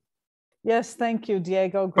 Yes, thank you,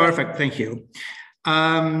 Diego. Great. Perfect, thank you.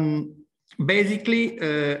 Basically,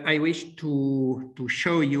 I wish to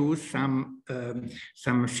show you some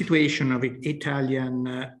situation of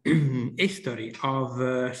Italian history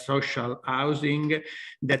of social housing.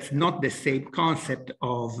 That's not the same concept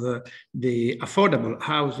of the affordable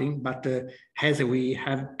housing, but as we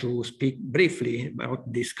have to speak briefly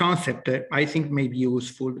about this concept, I think may be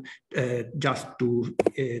useful just to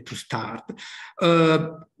start.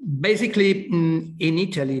 Basically, in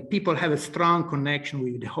Italy, people have a strong connection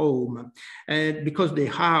with the home because the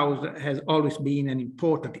house has always been an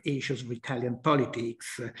important issue of Italian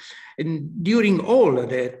politics. And during all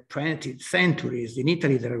the 20th centuries in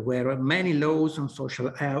Italy, there were many laws on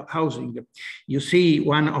social housing. You see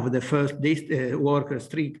one of the first worker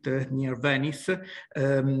street near Venice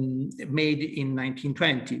made in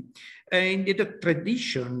 1920. In the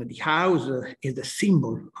tradition, the house is the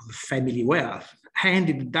symbol of family wealth,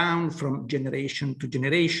 handed down from generation to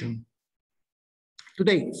generation.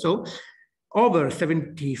 Today, so over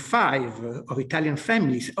 75 of Italian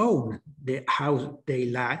families own the house they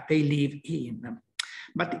live in.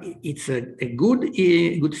 But it's a good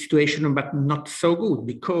situation, but not so good,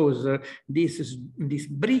 because this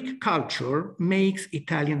brick culture makes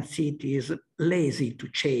Italian cities lazy to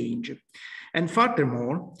change. And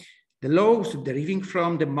furthermore, the laws deriving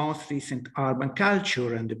from the most recent urban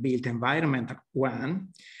culture and the built environment one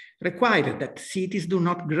require that cities do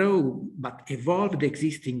not grow, but evolve the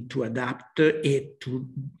existing to adapt it to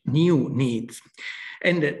new needs.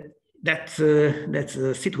 And that's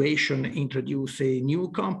a situation introduce a new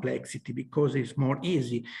complexity because it's more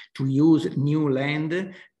easy to use new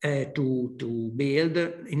land to build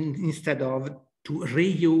instead of to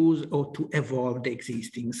reuse or to evolve the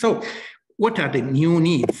existing. So what are the new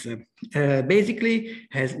needs? Basically,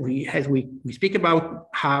 as we speak about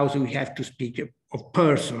house, we have to speak of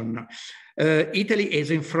person. Italy is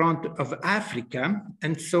in front of Africa,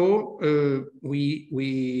 and so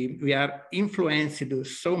we are influenced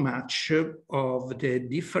so much of the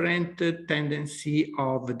different tendency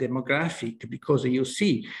of demographic, because you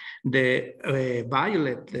see the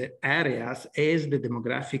violet areas is the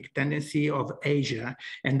demographic tendency of Asia,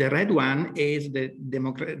 and the red one is the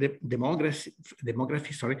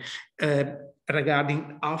demography, sorry,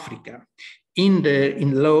 regarding Africa. In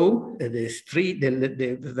low, the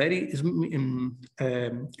very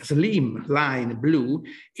slim line blue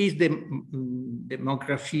is the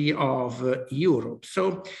demography of Europe.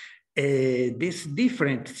 So This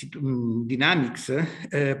different dynamics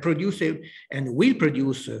produce and will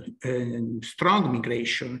produce strong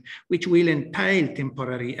migration, which will entail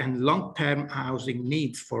temporary and long-term housing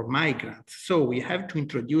needs for migrants. So we have to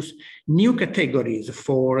introduce new categories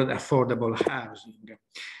for affordable housing.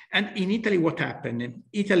 And in Italy, what happened?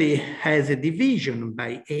 Italy has a division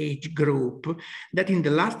by age group that in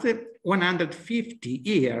the last 150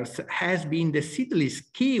 years has been decidedly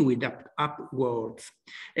skewed upwards,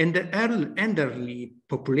 and the elderly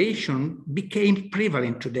population became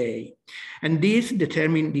prevalent today. And this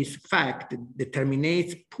fact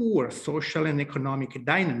determines poor social and economic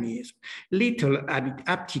dynamism, little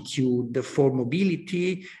aptitude for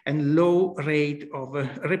mobility, and low rate of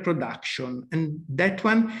reproduction. And that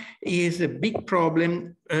one is a big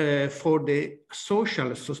problem for the social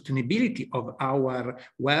sustainability of our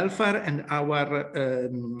welfare and our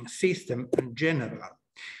system in general.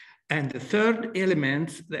 And the third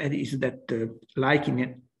element is that, like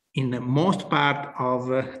in the most part of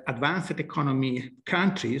advanced economy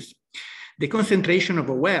countries, the concentration of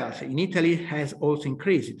wealth in Italy has also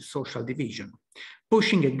increased social division,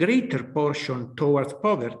 pushing a greater portion towards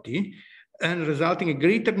poverty and resulting in a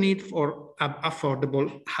greater need for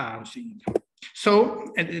affordable housing.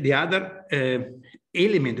 So the other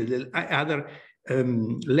element, the other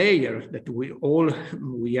layer that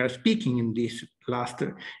we are speaking in these last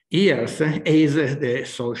years is the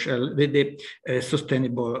social, the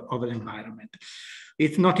sustainable of the environment.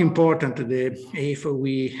 It's not important if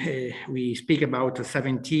we speak about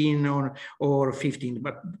 17 or 15,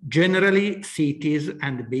 but generally cities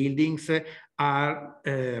and buildings are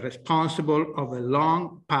responsible of a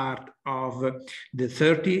long part of the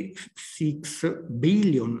 36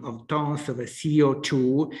 billion of tons of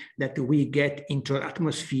CO2 that we get into the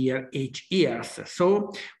atmosphere each year.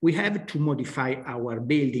 So we have to modify our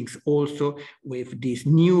buildings also with this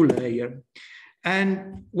new layer.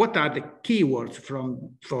 And what are the keywords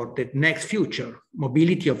for the next future?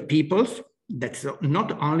 Mobility of peoples. That's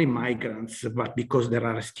not only migrants, but because there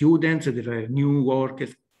are students, there are new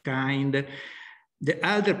workers kind. The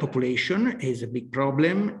elder population is a big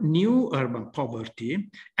problem, new urban poverty,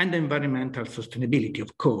 and environmental sustainability,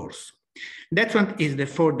 of course. That one is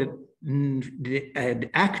for the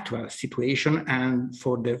actual situation and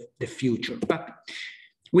for the future. But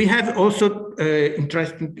we have also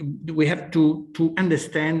we have to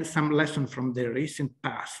understand some lessons from the recent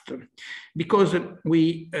past, because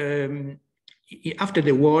after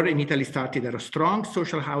the war in Italy started a strong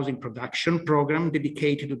social housing production program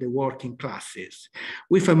dedicated to the working classes.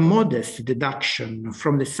 With a modest deduction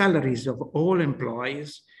from the salaries of all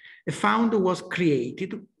employees, a fund was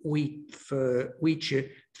created with which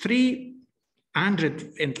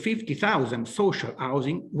 350,000 social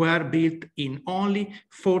housing were built in only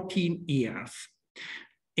 14 years.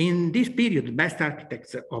 In this period, the best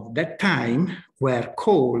architects of that time were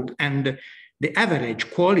called, and the average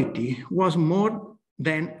quality was more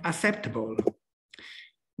than acceptable.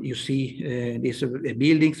 You see these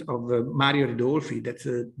buildings of Mario Ridolfi that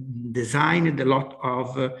designed a lot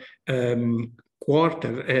of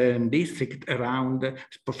quarter district around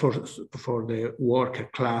for the worker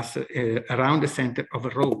class around the center of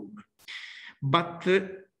Rome. But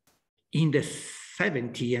in the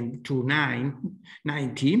 70 and to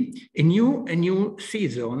 90, a new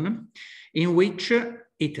season in which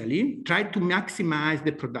Italy tried to maximize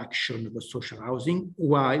the production of social housing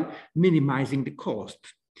while minimizing the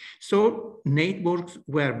cost. So networks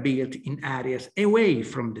were built in areas away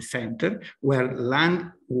from the center where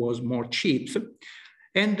land was more cheap,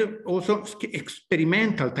 and also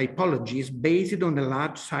experimental typologies based on the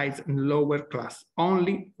large size and lower class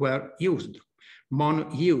only were used.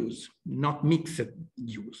 Mono use, not mixed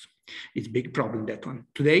use. It's a big problem, that one.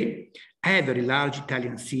 Today, every large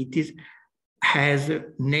Italian cities has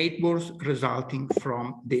neighbors resulting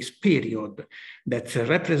from this period that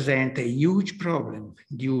represent a huge problem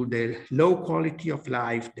due to the low quality of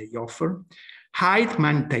life they offer, high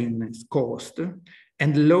maintenance cost,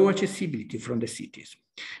 and low accessibility from the cities.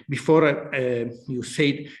 Before you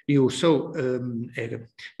saw a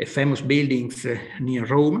famous buildings near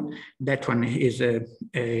Rome. That one is a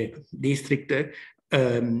district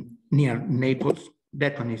near Naples.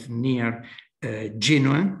 That one is near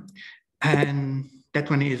Genoa. And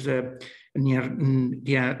that one is near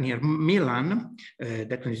Milan.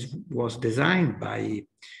 That one was designed by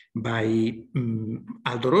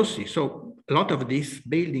Aldo Rossi. So a lot of these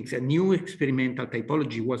buildings, a new experimental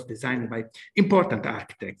typology was designed by important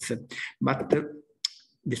architects. But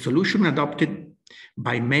the solution adopted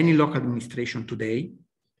by many local administration today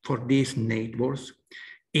for these neighbors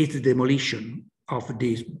is the demolition of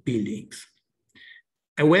these buildings.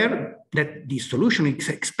 Aware that the solution is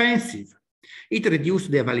expensive, it reduced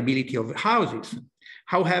the availability of houses.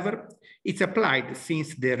 However, it's applied since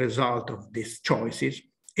the result of these choices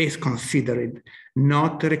is considered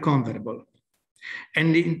not recoverable.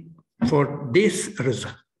 And for this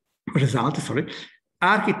result,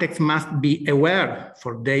 architects must be aware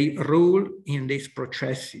for their role in these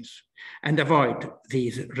processes and avoid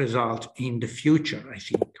these results in the future, I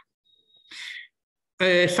think.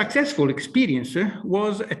 A successful experience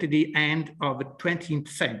was at the end of the 20th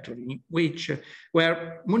century,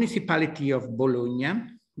 where municipality of Bologna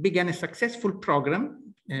began a successful program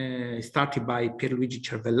started by Pierluigi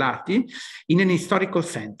Cervellati in an historical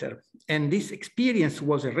center. And this experience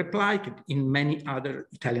was replicated in many other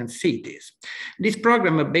Italian cities. This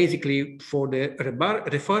program basically for the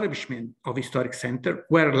refurbishment of historic center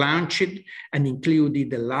were launched and included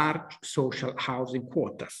the large social housing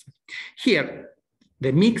quotas. Here,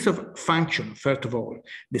 the mix of function, first of all,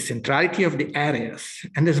 the centrality of the areas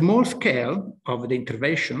and the small scale of the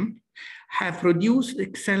intervention have produced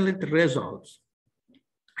excellent results.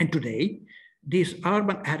 And today, these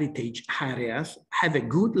urban heritage areas have a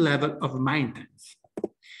good level of maintenance.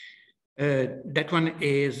 That one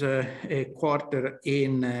is a quarter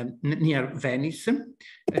in near Venice,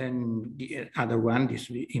 and the other one, this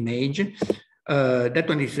image. That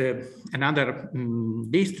one is another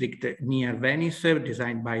district near Venice,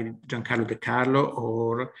 designed by Giancarlo De Carlo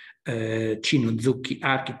or Cino Zucchi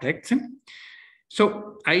architects.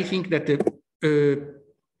 So I think that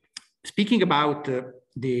speaking about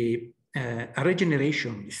the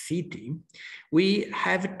regeneration of the city, we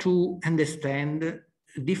have to understand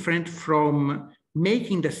different from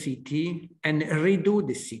making the city and redo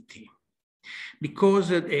the city, because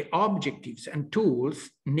the objectives and tools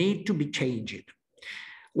need to be changed.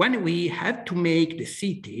 When we have to make the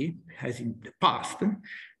city, as in the past,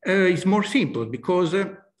 it's more simple because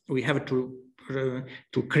we have to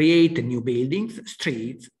create new buildings,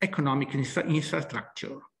 streets, economic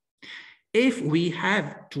infrastructure. If we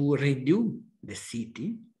have to redo the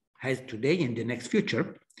city, as today and the next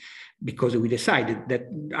future, because we decided that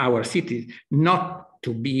our city not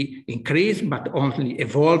to be increased, but only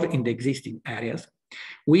evolve in the existing areas,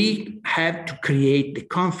 we have to create the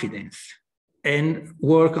confidence and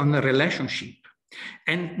work on the relationship,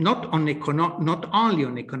 and not only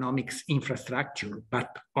on economics infrastructure,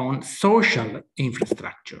 but on social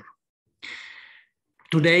infrastructure.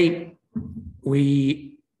 Today,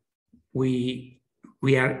 we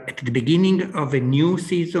are at the beginning of a new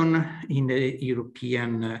season in the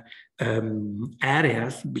European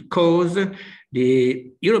areas, because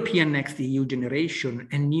the European Next EU Generation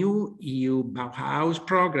and new EU Bauhaus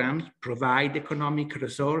programs provide economic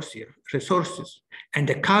resources and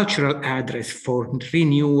a cultural address for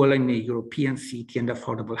renewal in the European city and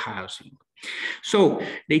affordable housing. So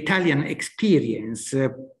the Italian experience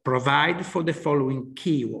provides for the following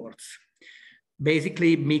keywords.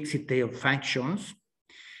 Basically, mixity of functions,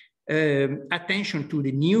 attention to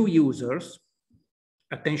the new users,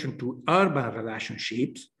 attention to urban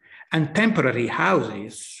relationships, and temporary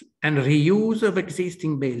houses, and reuse of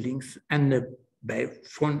existing buildings, and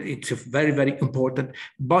it's a very, very important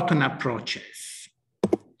bottom-up process.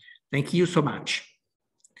 Thank you so much.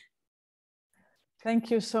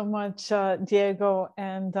 Thank you so much, Diego.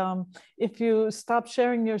 And if you stop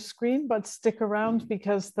sharing your screen, but stick around,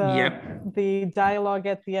 because the dialogue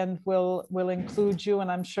at the end will include you,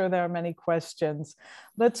 and I'm sure there are many questions.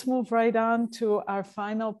 Let's move right on to our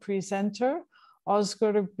final presenter,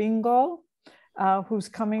 Özgür Bingöl, who's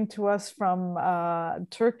coming to us from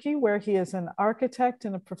Turkey, where he is an architect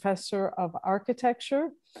and a professor of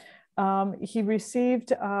architecture. He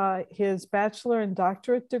received his bachelor and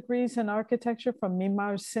doctorate degrees in architecture from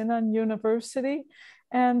Mimar Sinan University,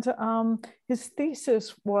 and his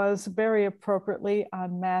thesis was very appropriately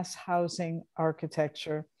on mass housing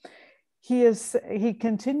architecture. He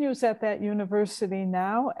continues at that university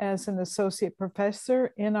now as an associate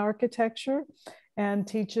professor in architecture and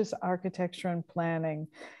teaches architecture and planning.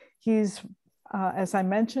 He's, as I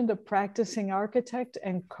mentioned, a practicing architect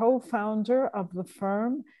and co-founder of the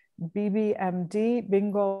firm BBMD,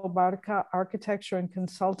 Bingöl Barca Architecture and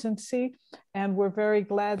Consultancy. And we're very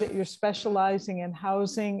glad that you're specializing in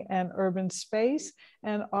housing and urban space.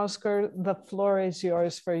 And Özgür, the floor is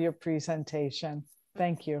yours for your presentation.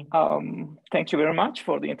 Thank you. Thank you very much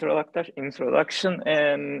for the introduction.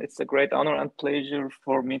 And it's a great honor and pleasure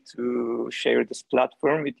for me to share this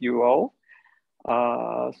platform with you all.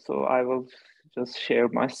 So I will just share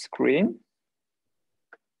my screen.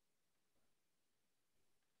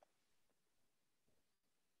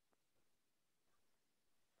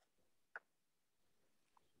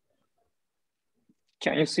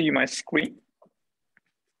 Can you see my screen?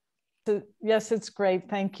 Yes, it's great.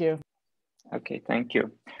 Thank you. Okay, thank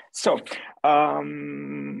you. So,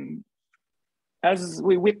 as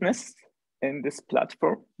we witnessed in this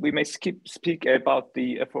platform, we may speak about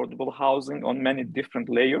the affordable housing on many different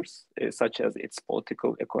layers, such as its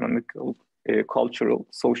political, economical, cultural,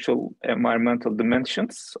 social, environmental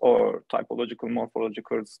dimensions, or typological,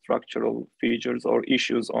 morphological, structural features, or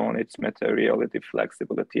issues on its materiality,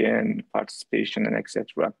 flexibility, and participation, and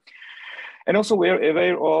etc. And also we are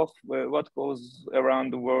aware of what goes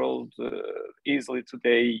around the world easily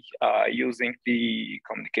today using the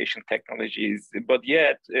communication technologies, but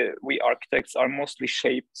yet we architects are mostly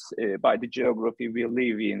shaped by the geography we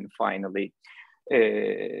live in finally.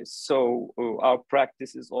 So our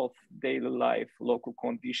practices of daily life, local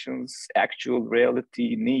conditions, actual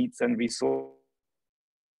reality, needs and resources.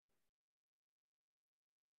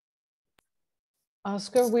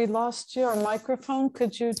 Oscar, we lost your microphone.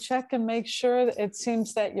 Could you check and make sure? It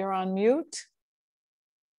seems that you're on mute.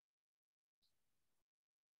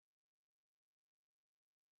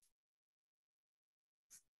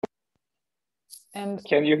 And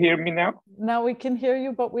can you hear me now? Now we can hear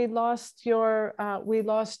you, but we lost your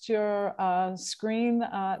screen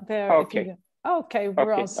there. Okay. Okay,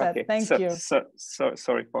 we're all set. Okay. Thank you. So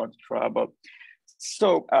sorry for the trouble.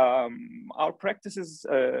 So our practices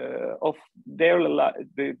of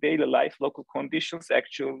the daily life, local conditions,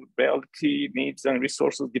 actual reality, needs and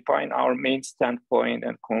resources define our main standpoint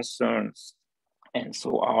and concerns, and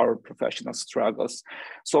so our professional struggles.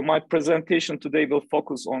 So my presentation today will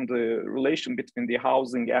focus on the relation between the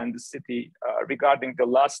housing and the city regarding the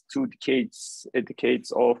last two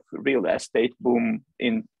decades of real estate boom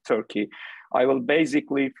in Turkey. I will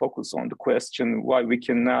basically focus on the question why we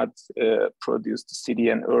cannot produce the city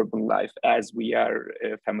and urban life as we are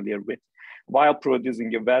familiar with, while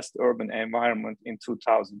producing a vast urban environment in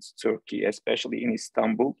 2000s Turkey, especially in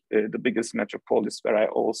Istanbul, the biggest metropolis where I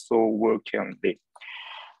also work currently.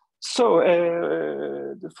 So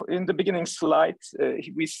in the beginning slide,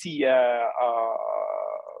 we see a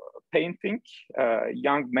painting,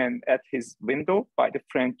 Young Man at His Window by the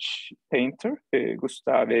French painter,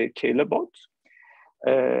 Gustave Caillebotte.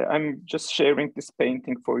 I'm just sharing this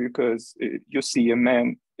painting for you because you see a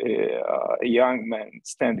man, a young man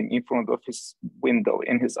standing in front of his window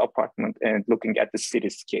in his apartment and looking at the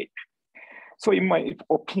cityscape. So in my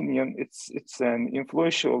opinion, it's an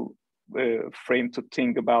influential frame to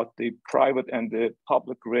think about the private and the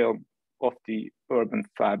public realm of the urban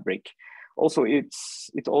fabric. Also, it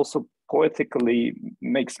also poetically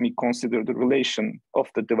makes me consider the relation of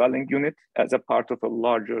the dwelling unit as a part of a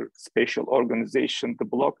larger spatial organization, the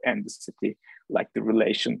block and the city, like the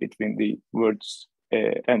relation between the words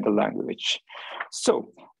and the language.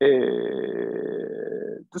 So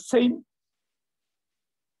the same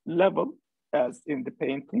level as in the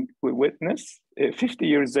painting we witnessed 50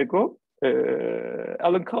 years ago,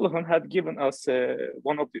 Alan Callahan had given us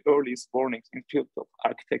one of the earliest warnings in field of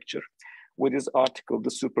architecture with his article, The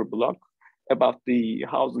Super Block, about the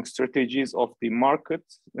housing strategies of the market.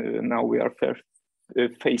 Now we are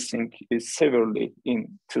facing severely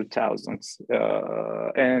in 2000s.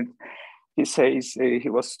 And he says he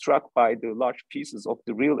was struck by the large pieces of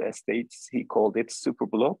the real estates. He called it super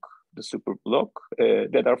block, the super block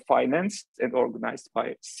that are financed and organized by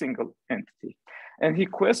a single entity. And he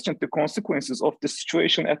questioned the consequences of the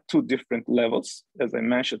situation at two different levels, as I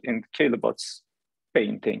mentioned in Caillebotte's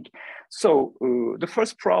painting. So the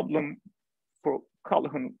first problem for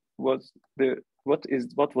Callahan was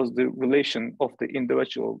what was the relation of the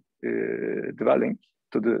individual dwelling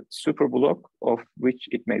to the super block of which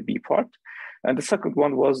it may be part. And the second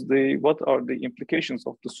one was what are the implications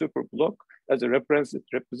of the super block as a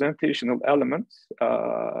representational element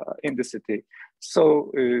in the city.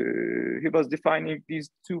 So he was defining these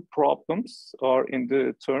two problems are in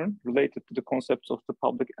the turn related to the concepts of the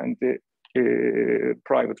public and the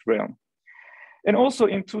private realm. And also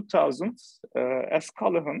in 2000s, as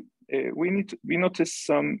Callahan, we noticed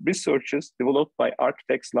some researches developed by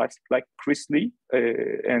architects like Chris Lee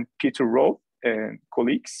and Peter Rowe and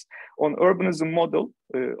colleagues on urbanism model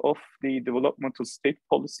of the developmental state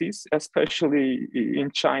policies, especially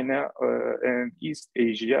in China and East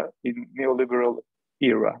Asia in neoliberal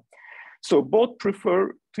era. So both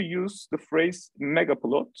prefer to use the phrase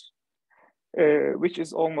megaplot, which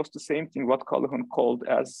is almost the same thing what Callahan called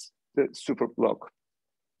as the super block.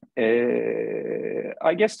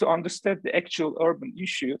 I guess to understand the actual urban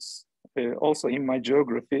issues, also in my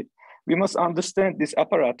geography, we must understand this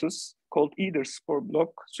apparatus called either spore block,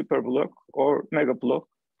 super block, or mega block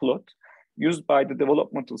plot used by the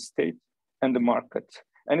developmental state and the market.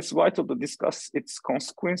 And it's vital to discuss its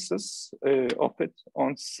consequences of it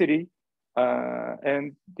on city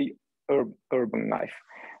and the urban life.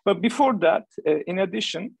 But before that, in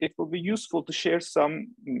addition, it will be useful to share some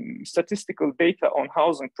statistical data on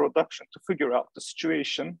housing production to figure out the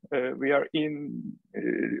situation we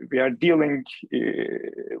are dealing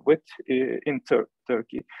with in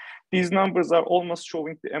Turkey. These numbers are almost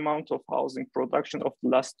showing the amount of housing production of the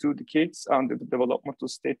last 2 decades under the developmental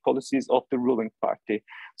state policies of the ruling party.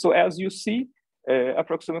 So as you see,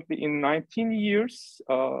 approximately in 19 years,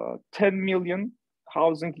 10 million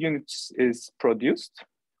housing units is produced.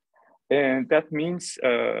 And that means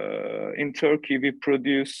in Turkey, we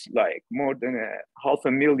produce like more than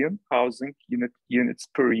 500,000 housing units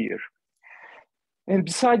per year. And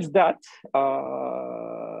besides that,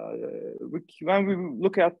 when we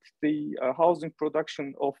look at the housing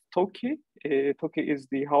production of TOKİ, TOKİ is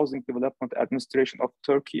the Housing Development Administration of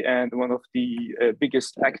Turkey and one of the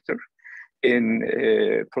biggest actor in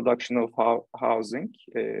production of housing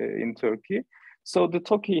in Turkey. So the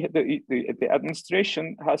TOKİ, the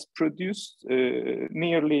administration has produced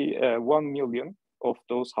nearly 1 million of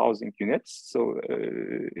those housing units. So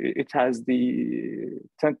it has the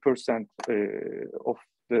 10% of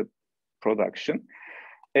the production.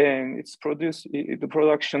 And it's produced, the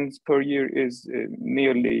productions per year is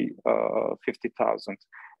nearly 50,000.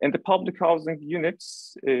 And the public housing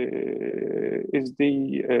units is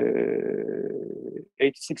the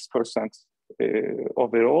 86%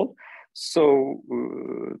 overall. So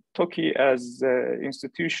TOKİ as an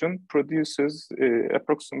institution produces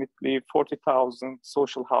approximately 40,000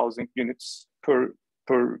 social housing units per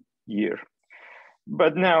year.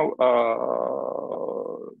 But now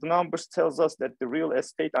the numbers tells us that the real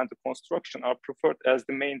estate and the construction are preferred as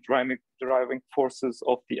the main driving forces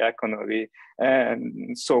of the economy.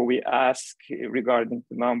 And so we ask regarding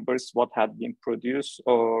the numbers, what had been produced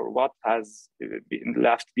or what has been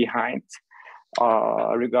left behind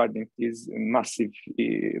regarding this massive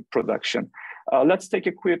production. Let's take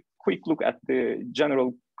a quick look at the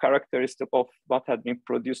general characteristic of what had been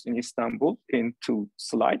produced in Istanbul in 2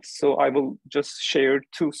 slides. So I will just share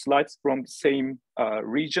 2 slides from the same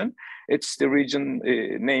region. It's the region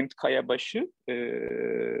named Kayabaşı,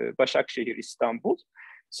 Başakşehir, Istanbul.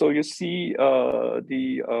 So you see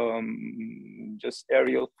the just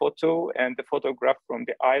aerial photo and the photograph from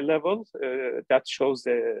the eye level that shows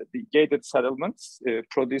the gated settlements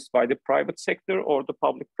produced by the private sector or the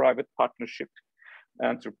public-private partnership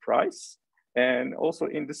enterprise. And also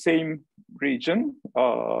in the same region,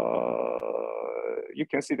 you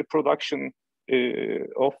can see the production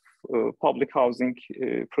of public housing,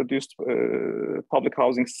 produced public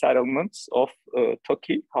housing settlements of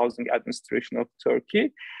TOKİ, Housing Administration of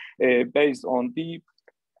Turkey, based on the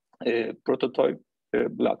prototype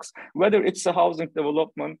blocks. Whether it's a housing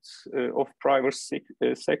development of private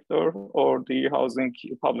sector or the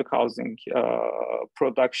public housing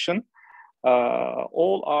production,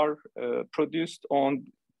 all are produced on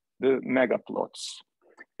the mega plots.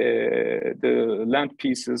 The land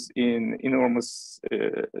pieces in enormous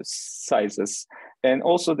sizes. And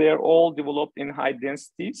also they are all developed in high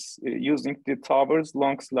densities using the towers,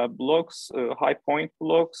 long slab blocks, high point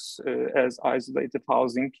blocks as isolated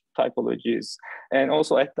housing typologies. And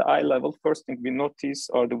also at the eye level, first thing we notice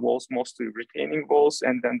are the walls, mostly retaining walls,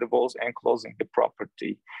 and then the walls enclosing the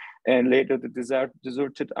property. And later the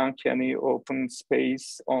deserted, uncanny open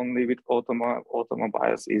space only with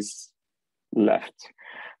automobiles is left.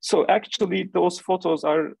 So actually those photos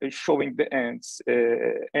are showing the ends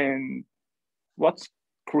and what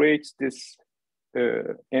creates this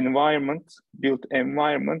built environment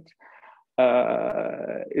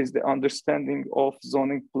is the understanding of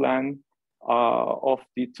zoning plan of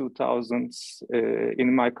the 2000s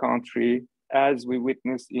in my country, as we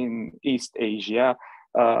witness in East Asia,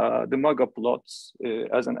 the mega plots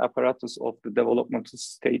as an apparatus of the developmental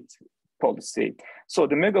state policy. So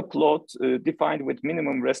the mega plot defined with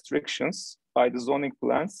minimum restrictions by the zoning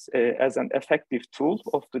plans as an effective tool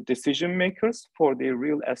of the decision makers for their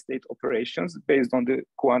real estate operations based on the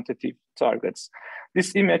quantitative targets.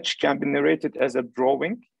 This image can be narrated as a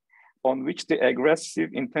drawing on which the aggressive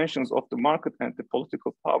intentions of the market and the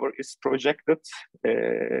political power is projected,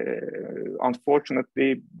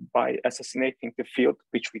 unfortunately, by assassinating the field,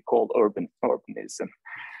 which we call urbanism.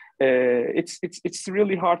 It's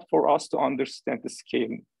really hard for us to understand the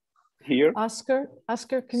scale here. Oscar,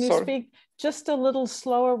 can you speak just a little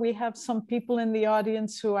slower? We have some people in the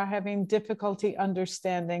audience who are having difficulty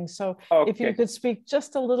understanding. So if you could speak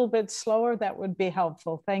just a little bit slower, that would be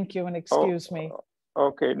helpful. Thank you, and excuse me.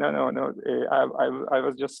 Okay, no. I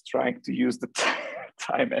was just trying to use the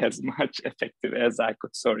time as much effective as I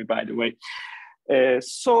could. Sorry, by the way.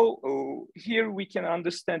 Here we can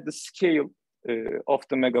understand the scale of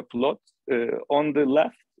the megaplot. On the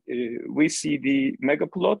left, we see the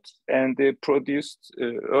megaplot and the produced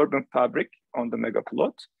urban fabric on the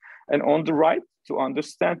megaplot. And on the right, to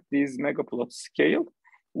understand this megaplot scale,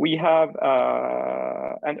 we have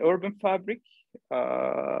an urban fabric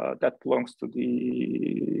that belongs to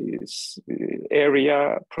the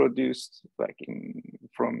area produced like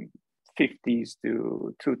from 50s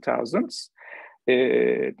to 2000s.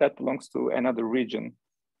 That belongs to another region,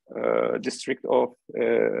 district of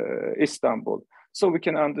Istanbul. So we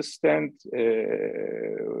can understand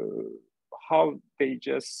how they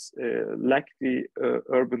just lack the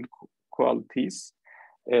urban qualities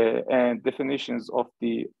and definitions of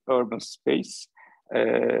the urban space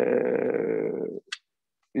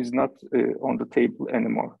is not on the table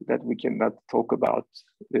anymore, that we cannot talk about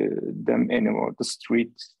them anymore. The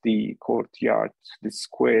street, the courtyard, the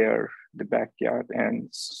square, the backyard, and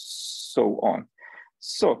so on.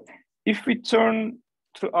 So if we turn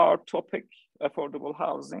to our topic, affordable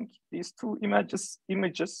housing, these two images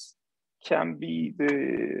can be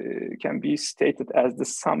stated as the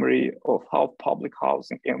summary of how public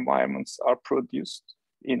housing environments are produced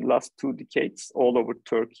in last 2 decades all over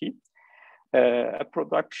Turkey. A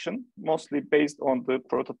production mostly based on the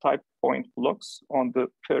prototype point blocks on the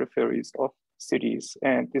peripheries of cities.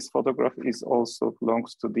 And this photograph is also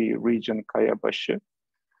belongs to the region Kayabaşı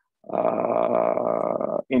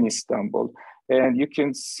in Istanbul. And you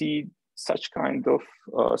can see such kind of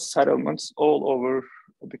settlements all over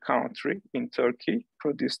the country in Turkey,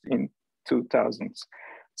 produced in 2000s.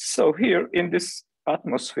 So here in this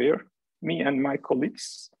atmosphere, me and my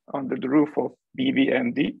colleagues under the roof of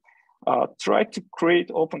BBMD try to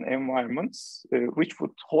create open environments which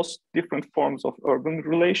would host different forms of urban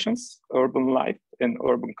relations, urban life, and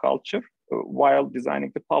urban culture while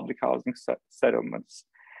designing the public housing settlements.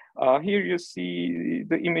 Here you see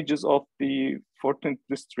the images of the 14th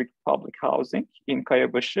district public housing in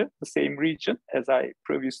Kayabaşı, the same region as I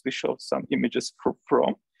previously showed some images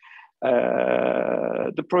from.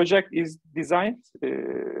 The project is designed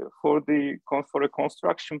for a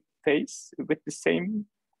construction phase with the same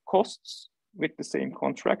costs, with the same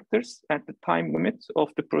contractors, and the time limit of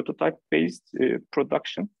the prototype-based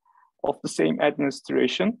production of the same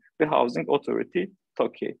administration, the Housing Authority,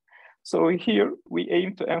 TOKİ. So here we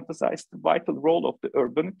aim to emphasize the vital role of the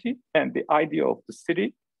urbanity and the idea of the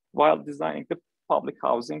city while designing the public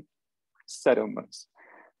housing settlements.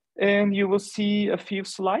 And you will see a few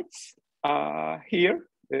slides here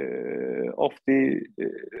of the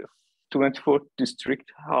 24th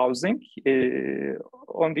district housing.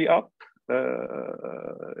 On the up,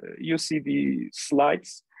 you see the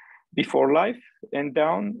slides before life and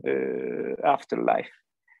down after life.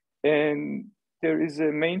 And there is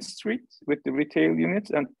a main street with the retail units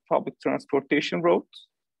and public transportation roads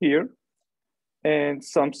here, and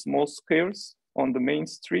some small squares on the main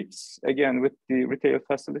streets, again with the retail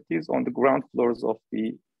facilities on the ground floors of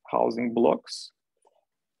the housing blocks,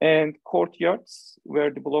 and courtyards where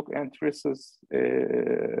the block entrances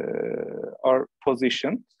are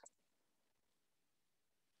positioned.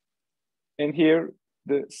 And here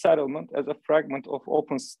the settlement as a fragment of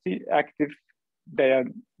open city, active day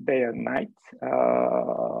and night,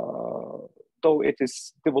 though it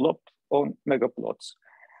is developed on megaplots.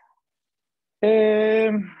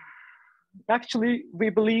 Actually, we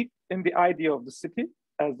believe in the idea of the city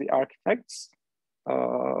as the architects.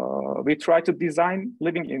 We try to design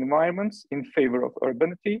living environments in favor of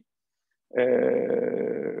urbanity.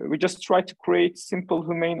 We just try to create simple,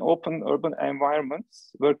 humane, open urban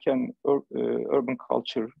environments where can urban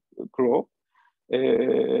culture grow.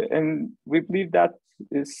 And we believe that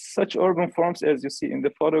such urban forms, as you see in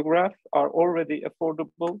the photograph, are already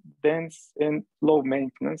affordable, dense, and low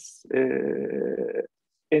maintenance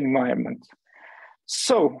environment.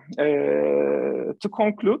 So to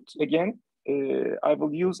conclude, again, I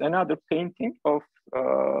will use another painting of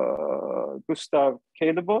Gustav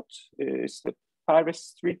Caillebotte. It's the Paris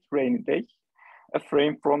Street Rainy Day, a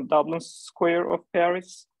frame from Dublin Square of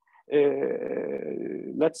Paris.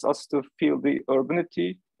 Lets us to feel the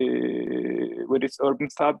urbanity with its urban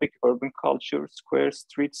fabric, urban culture, square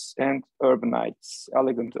streets, and urbanites,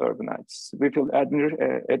 elegant urbanites. We feel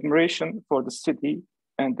admiration for the city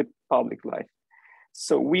and the public life.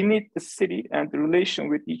 So we need the city and the relation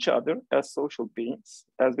with each other as social beings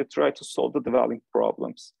as we try to solve the dwelling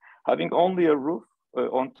problems. Having only a roof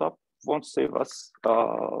on top won't save us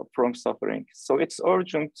from suffering. So it's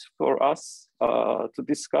urgent for us to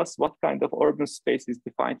discuss what kind of urban space is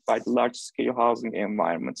defined by the large-scale housing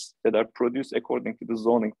environments that are produced according to the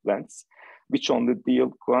zoning plans, which only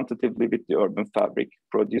deal quantitatively with the urban fabric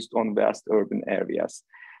produced on vast urban areas.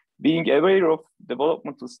 Being aware of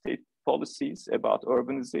developmental state policies about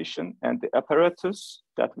urbanization and the apparatus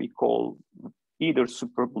that we call either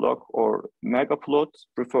superblock or megaplot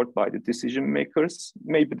preferred by the decision makers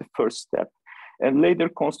may be the first step. And later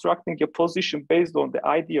constructing a position based on the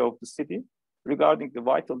idea of the city regarding the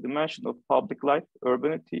vital dimension of public life,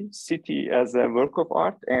 urbanity, city as a work of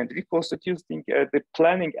art, and reconstituting the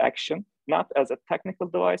planning action, not as a technical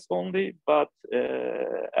device only, but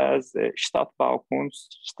as a Stadtbaukunst,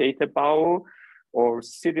 Städtebau, or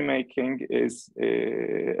city making is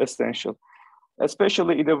essential.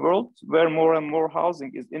 Especially in a world where more and more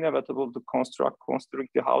housing is inevitable to construct, considering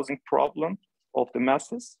the housing problem of the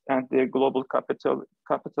masses and their global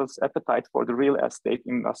capital's appetite for the real estate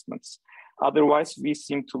investments. Otherwise, we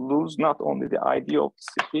seem to lose not only the idea of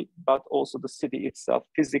the city, but also the city itself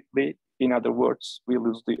physically. In other words, we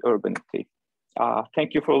lose the urbanity.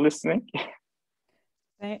 Thank you for listening.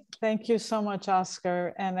 Thank you so much,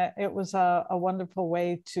 Oscar. And it was a wonderful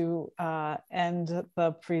way to end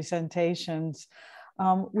the presentations.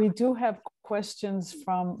 We do have questions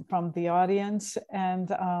from the audience.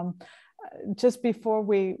 And just before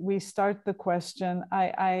we start the question,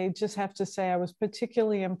 I just have to say I was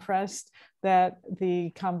particularly impressed that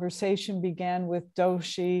the conversation began with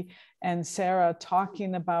Doshi and Sara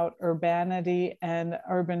talking about urbanity and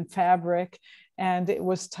urban fabric. And it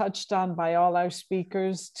was touched on by all our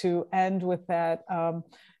speakers to end with that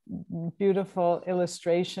beautiful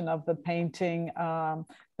illustration of the painting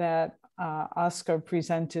that Oscar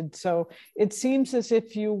presented. So it seems as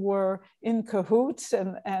if you were in cahoots,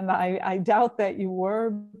 and I doubt that you were,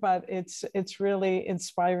 but it's really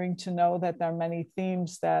inspiring to know that there are many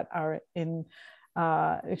themes that are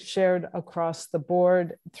shared across the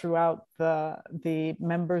board throughout the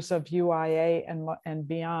members of UIA and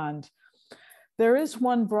beyond. There is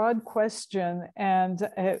one broad question, and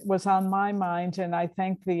it was on my mind, and I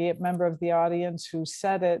thank the member of the audience who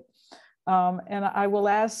said it. And I will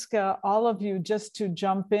ask all of you just to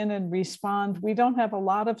jump in and respond. We don't have a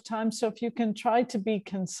lot of time, so if you can try to be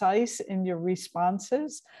concise in your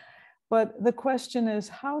responses. But the question is,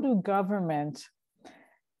 how do government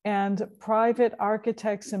and private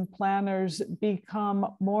architects and planners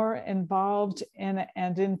become more involved in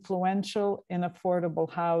and influential in affordable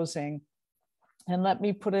housing? And let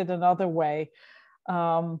me put it another way.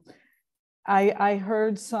 I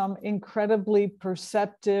heard some incredibly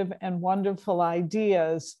perceptive and wonderful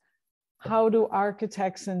ideas. How do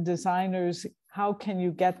architects and designers, how can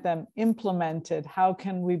you get them implemented? How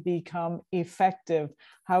can we become effective?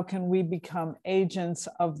 How can we become agents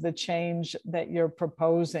of the change that you're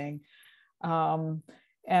proposing?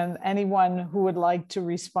 And anyone who would like to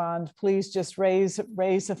respond, please just raise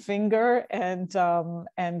a finger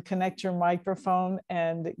and connect your microphone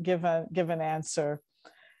and give an answer.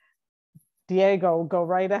 Diego, go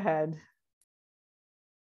right ahead.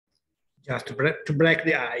 Just to break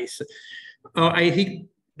the ice. I think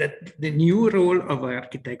that the new role of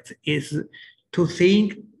architects is to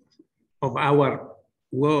think of our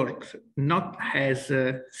work not as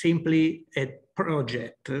simply a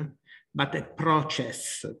project, but a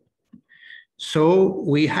process. So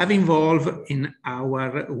we have involved in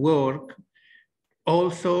our work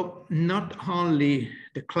also not only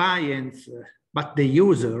the clients, but the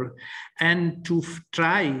user, and to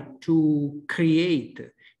try to create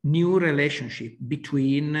new relationship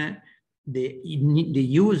between the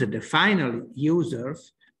user, the final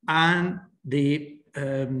users, and the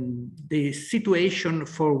situation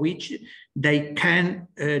for which they can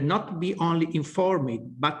not be only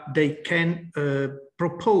informed, but they can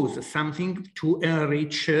propose something to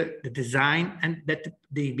enrich the design, and that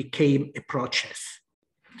they became a process.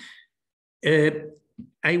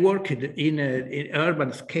 I worked in an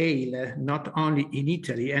urban scale, not only in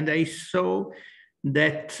Italy, and I saw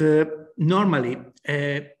that normally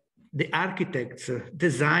the architects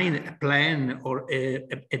design a plan or a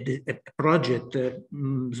project,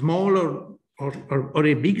 smaller or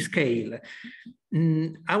a big scale.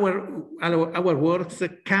 Our works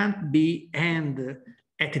can't be end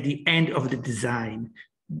at the end of the design.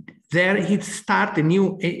 There it starts a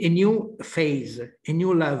new phase, a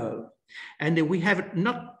new level. And we have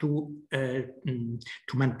not to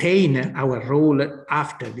maintain our role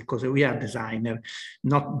after, because we are designer,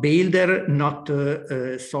 not builder, not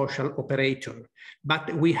social operator.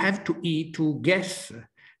 But we have to guess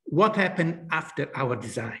what happened after our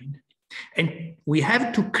design. And we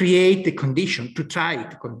have to create a condition, to try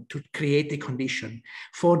to create a condition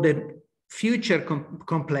for the future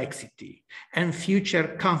complexity and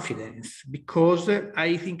future confidence, because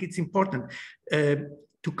I think it's important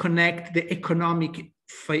to connect the economic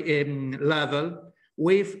level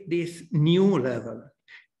with this new level.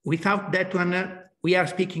 Without that one, we are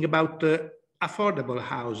speaking about affordable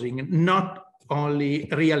housing, not only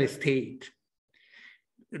real estate.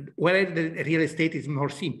 Where the real estate is more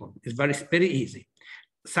simple, it's very easy.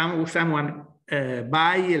 Someone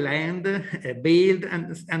buy land, build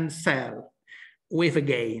and sell with a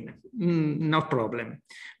gain, no problem.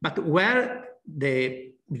 But where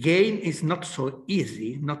the gain is not so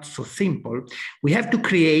easy, not so simple, we have to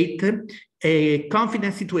create a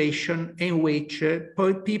confident situation in which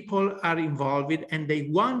people are involved and they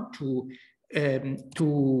want to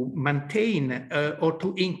maintain or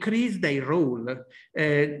to increase their role,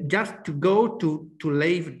 just to go to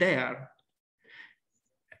live there.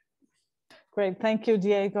 Great, thank you,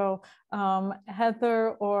 Diego.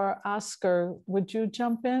 Heather or Oscar, would you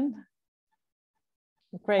jump in?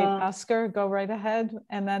 Great, Oscar, go right ahead.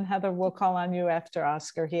 And then Heather, we'll call on you after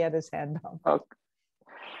Oscar. He had his hand up. Okay.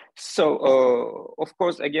 So, of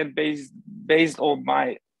course, again, based on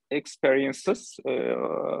my experiences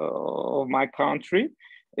of my country,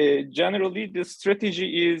 generally the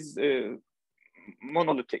strategy is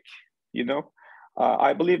monolithic, you know.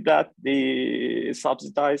 I believe that the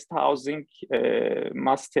subsidized housing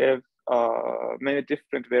must have many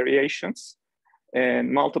different variations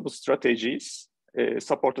and multiple strategies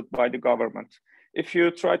supported by the government. If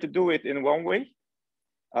you try to do it in one way,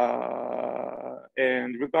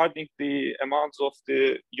 and regarding the amounts of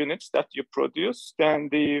the units that you produce, then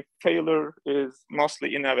the failure is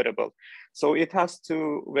mostly inevitable. So it has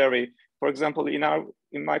to vary. For example,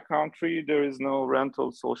 in my country, there is no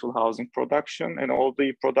rental social housing production, and all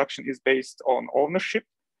the production is based on ownership.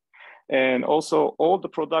 And also all the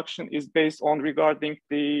production is based on regarding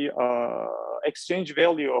the exchange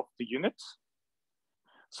value of the unit.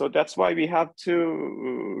 So that's why we have to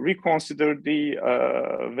reconsider the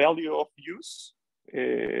value of use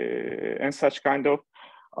and such kind of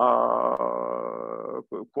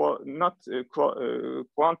not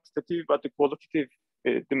quantitative, but the qualitative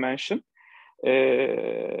dimension.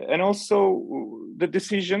 And also the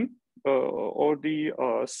decision or the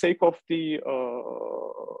sake of the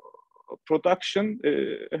production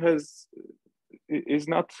is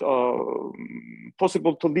not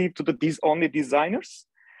possible to leave to the only designers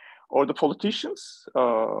or the politicians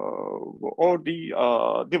or the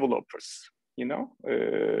developers, you know.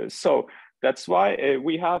 So that's why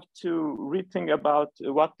we have to rethink about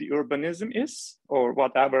what the urbanism is, or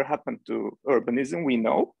whatever happened to urbanism we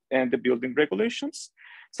know, and the building regulations.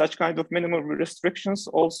 Such kind of minimum restrictions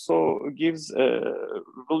also gives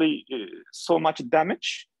really so much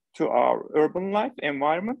damage to our urban life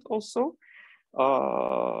environment also.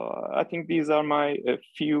 I think these are my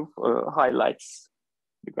few highlights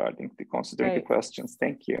regarding the considering the questions.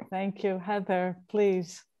 Thank you. Thank you. Heather,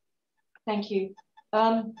 please. Thank you.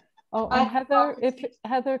 And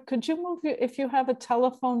Heather, could you move if you have a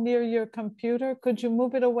telephone near your computer, could you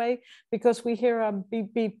move it away? Because we hear a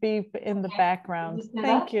beep, beep, beep in the background.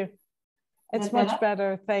 Thank you. It's much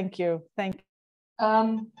better. Thank you. Thank you.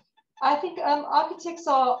 I think architects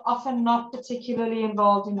are often not particularly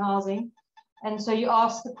involved in housing. And so you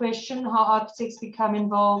ask the question, how architects become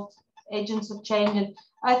involved, agents of change. And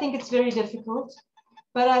I think it's very difficult.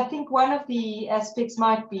 But I think one of the aspects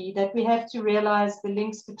might be that we have to realize the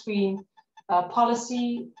links between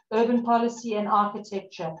policy, urban policy, and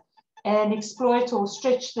architecture, and exploit or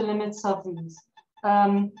stretch the limits of these.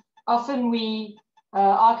 Often we,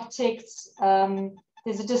 architects,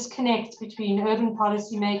 there's a disconnect between urban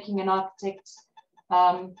policy making and architects,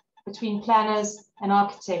 between planners and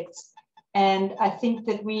architects. And I think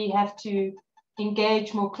that we have to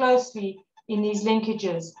engage more closely in these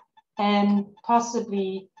linkages and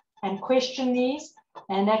possibly question these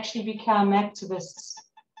and actually become activists.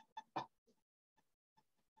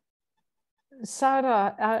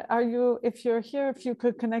 Sara, if you're here, if you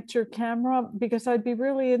could connect your camera, because I'd be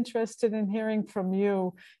really interested in hearing from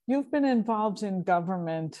you. You've been involved in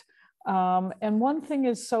government, and one thing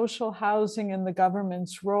is social housing and the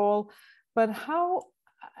government's role, but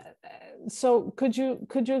so could you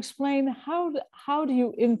explain how do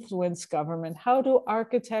you influence government? How do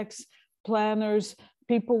architects, planners,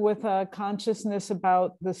 people with a consciousness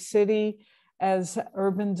about the city as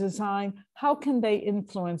urban design, how can they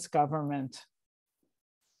influence government?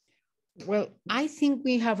 Well, I think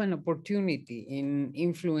we have an opportunity in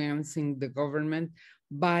influencing the government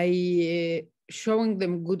by showing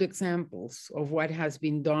them good examples of what has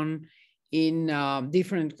been done in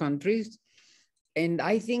different countries. And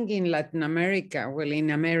I think in Latin America, well, in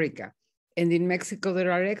America and in Mexico,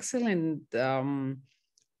 there are excellent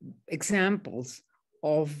examples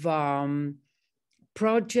of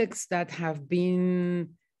projects that have been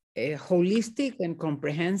holistic and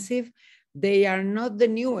comprehensive. They are not the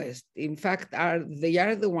newest. In fact, they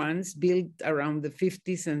are the ones built around the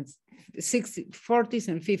 50s and 60s, 40s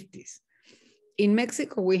and 50s. In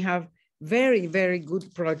Mexico, we have very, very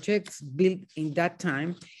good projects built in that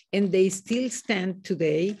time, and they still stand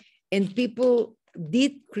today. And people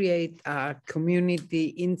did create a community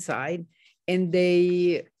inside, and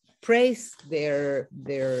they praise their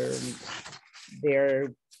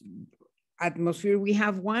atmosphere. We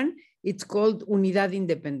have one, it's called Unidad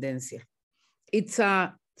Independencia. It's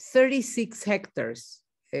 36 hectares.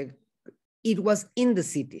 It was in the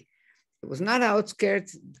city. It was not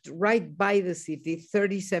outskirts, right by the city,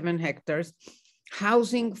 37 hectares,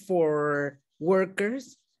 housing for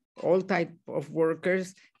workers, all type of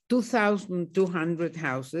workers, 2,200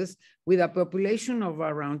 houses with a population of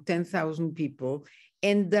around 10,000 people.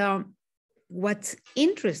 And what's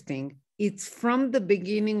interesting, it's from the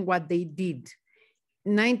beginning what they did.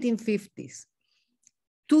 1950s,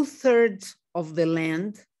 2/3 of the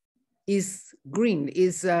land is green,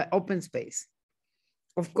 is open space.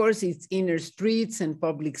 Of course, it's inner streets and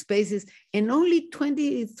public spaces, and only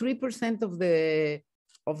 23% of the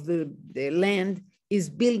land is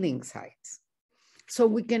building sites. So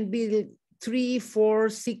we can build 3, 4,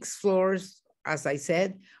 6 floors, as I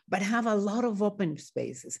said, but have a lot of open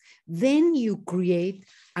spaces. Then you create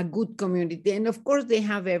a good community. And of course, they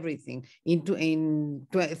have everything in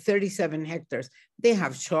 37 hectares. They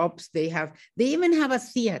have shops, they even have a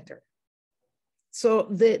theater. So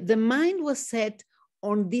the mind was set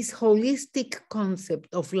on this holistic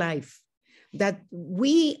concept of life, that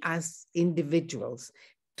we as individuals,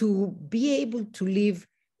 to be able to live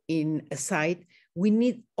in a site, we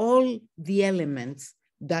need all the elements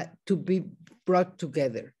that to be brought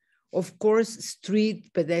together. Of course,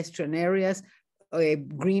 street, pedestrian areas,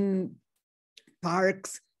 green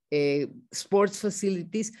parks, sports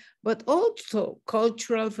facilities, but also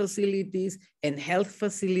cultural facilities and health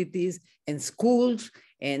facilities and schools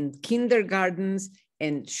and kindergartens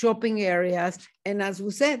and shopping areas. And as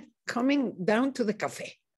we said, coming down to the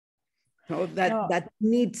cafe. So that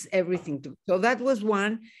needs everything to. So that was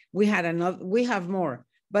one. We had another, we have more,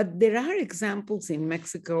 but there are examples in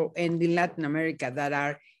Mexico and in Latin America that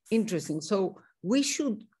are interesting. So we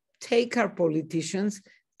should take our politicians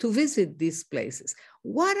to visit these places.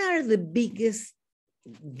 What are the biggest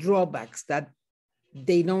drawbacks that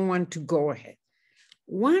they don't want to go ahead?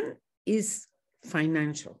 One is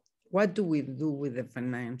financial. What do we do with the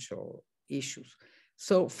financial issues?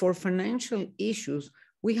 So for financial issues,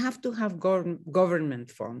 we have to have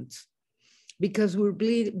government funds, because we're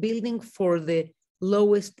building for the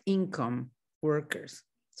lowest income workers.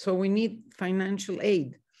 So we need financial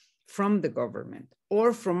aid from the government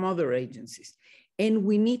or from other agencies. And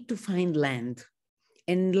we need to find land,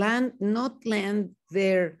 and land, not land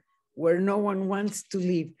there where no one wants to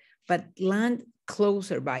live, but land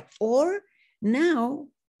closer by. Or now,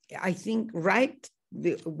 I think,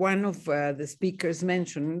 one of the speakers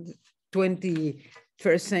mentioned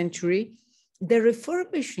 21st century, the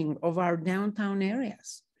refurbishing of our downtown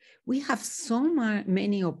areas. We have so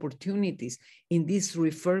many opportunities in this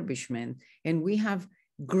refurbishment, and we have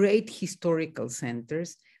great historical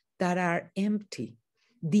centers that are empty.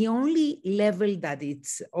 The only level that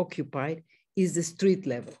it's occupied is the street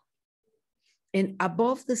level. And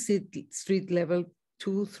above the street level,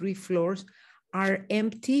 2, 3 floors are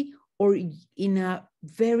empty or in a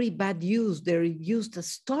very bad use. They're used as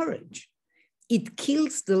storage. It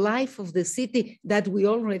kills the life of the city that we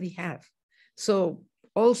already have. So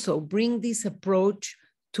also bring this approach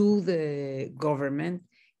to the government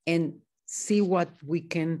and see what we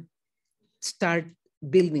can start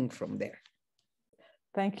building from there.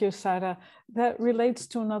 Thank you, Sara. That relates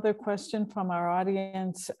to another question from our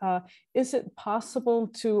audience. Is it possible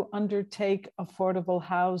to undertake affordable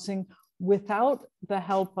housing without the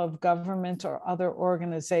help of government or other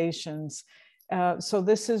organizations? So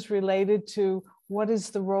this is related to what is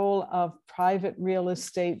the role of private real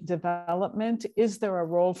estate development? Is there a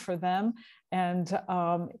role for them? And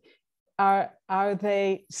are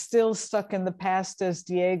they still stuck in the past, as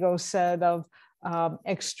Diego said, of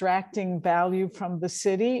extracting value from the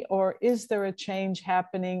city, or is there a change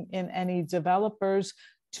happening in any developers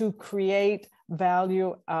to create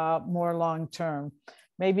value more long-term?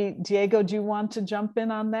 Maybe, Diego, do you want to jump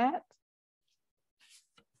in on that?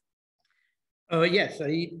 Yes,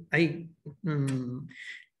 I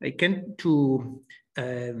can to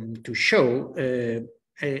show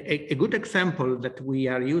a good example that we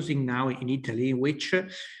are using now in Italy, in which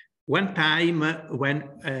one time when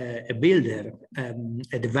a builder,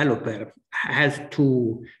 a developer has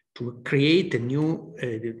to create a new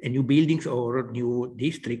buildings or new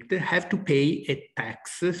district, have to pay a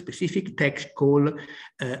tax, a specific tax called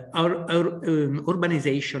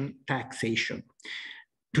urbanization taxation.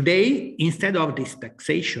 Today, instead of this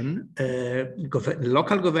taxation,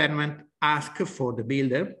 local government ask for the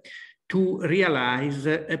builder to realize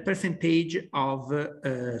a percentage of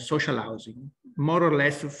social housing, more or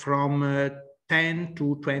less from 10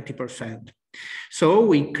 to 20%. So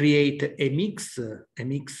we create a mix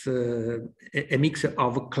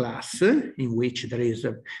of class in which there is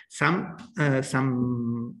some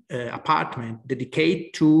apartment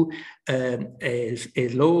dedicated to a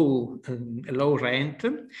low rent,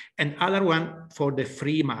 and other one for the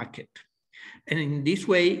free market. And in this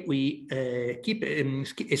way, we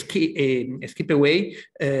skip away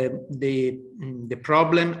the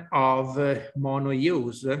problem of mono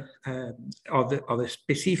use of a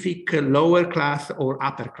specific lower class or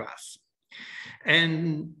upper class.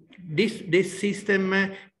 And this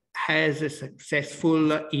system has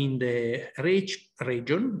successful in the rich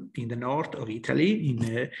region in the north of Italy,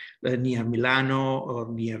 near Milano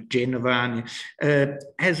or near Genova,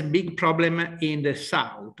 has big problem in the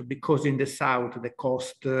south, because in the south the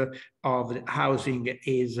cost of the housing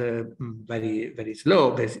is very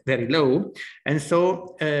low, and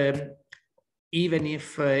so even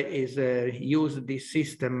if is use this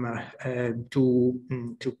system to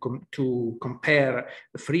compare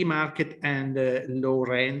free market and low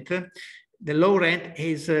rent, the low rent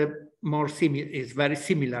is very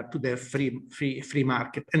similar to the free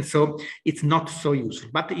market, and so it's not so useful.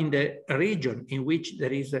 But in the region in which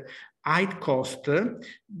there is a high cost,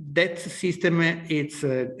 that system it's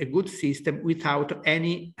a good system without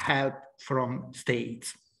any help from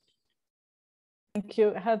states. Thank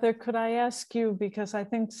you. Heather, could I ask you, because I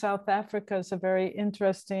think South Africa is a very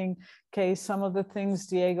interesting case, some of the things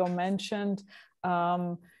Diego mentioned,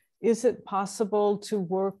 is it possible to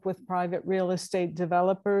work with private real estate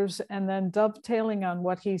developers? And then dovetailing on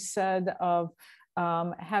what he said of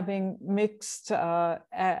having mixed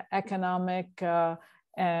economic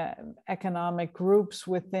groups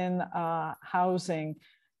within housing.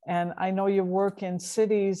 And I know your work in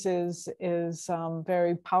cities is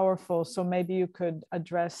very powerful. So maybe you could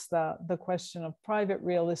address the question of private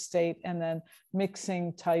real estate and then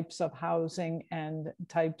mixing types of housing and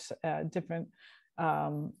types, different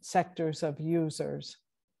sectors of users.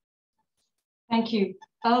 Thank you.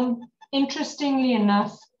 Interestingly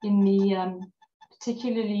enough, in the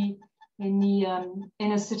particularly in the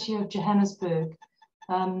inner city of Johannesburg,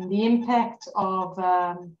 the impact of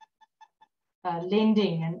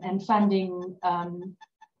lending and funding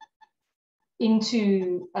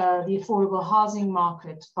into the affordable housing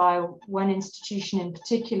market by one institution in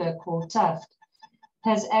particular called Tuft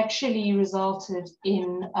has actually resulted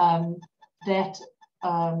in that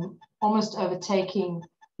almost overtaking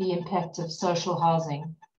the impact of social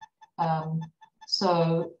housing.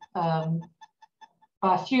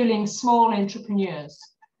 By fueling small entrepreneurs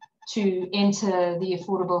to enter the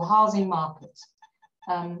affordable housing market,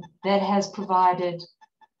 that has provided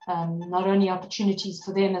not only opportunities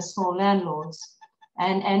for them as small landlords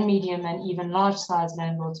and medium and even large size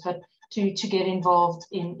landlords, but to get involved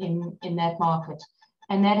in that market.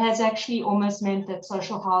 And that has actually almost meant that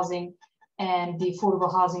social housing and the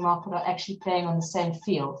affordable housing market are actually playing on the same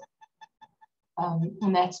field.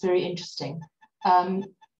 And that's very interesting.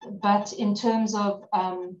 But in terms of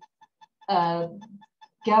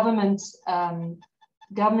government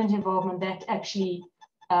involvement, that actually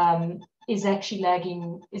is actually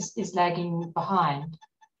lagging behind.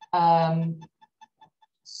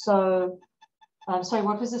 Sorry,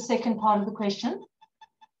 what was the second part of the question?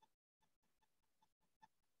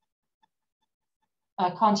 I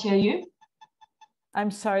can't hear you. I'm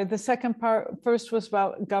sorry, the second part, first was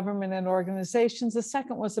about government and organizations. The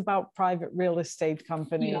second was about private real estate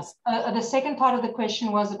companies. Yeah. The second part of the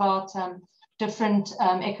question was about different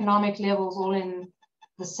economic levels all in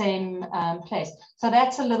the same place. So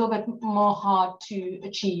that's a little bit more hard to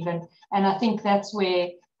achieve. And I think that's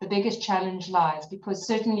where the biggest challenge lies, because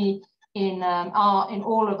certainly in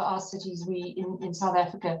all of our cities, in South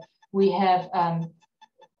Africa, we have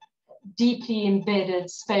deeply embedded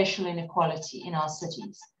spatial inequality in our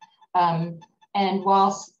cities. And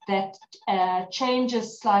whilst that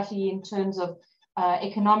changes slightly in terms of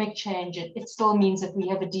economic change, it still means that we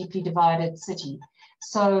have a deeply divided city.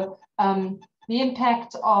 So the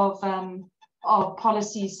impact of of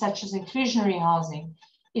policies such as inclusionary housing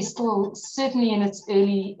is still certainly in its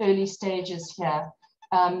early stages here,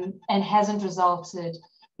 and hasn't resulted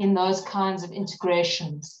in those kinds of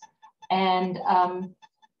integrations. And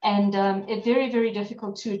it's very, very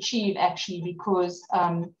difficult to achieve, actually, because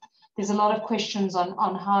there's a lot of questions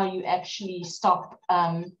on how you actually stop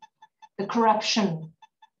the corruption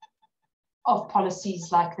of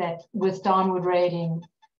policies like that with downward rating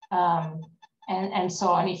and so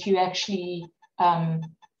on, if you actually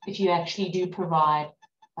do provide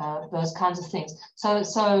those kinds of things.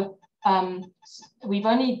 So we've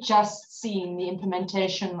only just seen the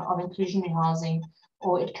implementation of inclusionary housing,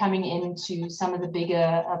 or it coming into some of the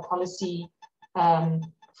bigger policy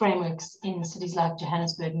frameworks in cities like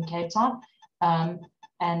Johannesburg and Cape Town,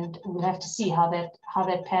 and we'll have to see how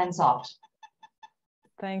that pans out.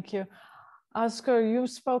 Thank you. Oscar, you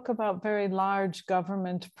spoke about very large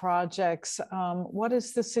government projects. What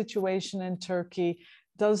is the situation in Turkey?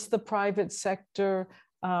 Does the private sector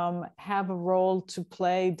have a role to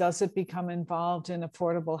play? Does it become involved in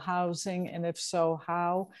affordable housing? And if so,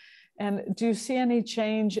 how? And do you see any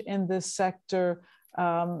change in this sector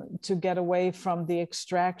to get away from the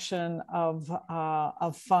extraction of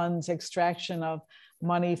funds, extraction of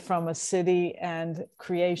money from a city, and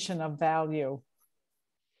creation of value?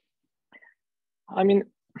 I mean,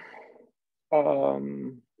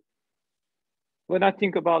 when I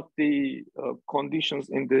think about the conditions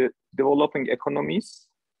in the developing economies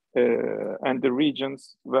and the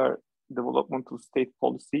regions where developmental state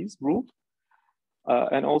policies rule,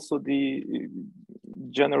 and also the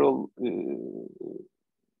general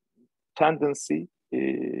tendency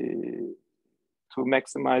to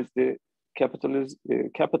maximize the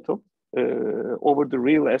capital over the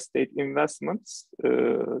real estate investments,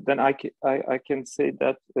 then I can say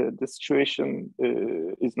that the situation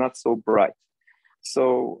is not so bright.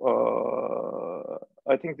 So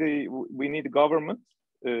I think we need government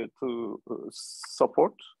to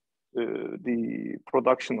support the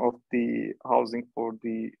production of the housing for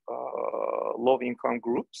the low-income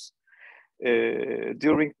groups.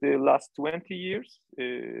 During the last 20 years,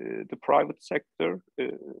 the private sector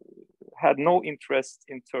had no interest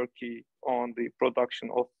in Turkey on the production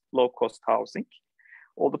of low-cost housing.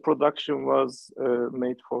 All the production was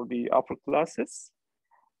made for the upper classes,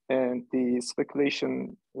 and the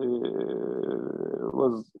speculation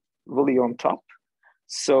was really on top.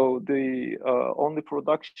 So the only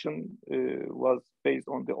production was based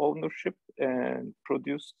on the ownership, and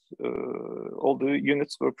produced, all the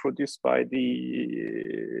units were produced by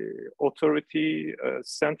the authority,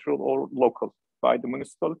 central or local, by the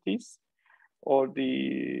municipalities or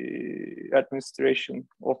the administration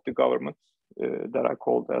of the government that are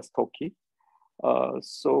called as TOKİ.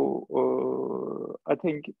 So I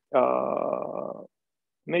think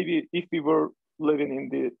maybe if we were living in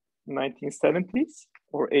the 1970s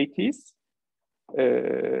or 80s,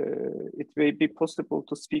 it may be possible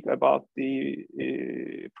to speak about the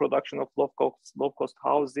production of low-cost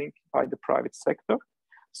housing by the private sector.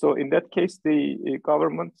 So in that case, the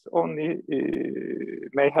government only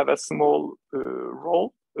may have a small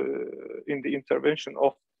role in the intervention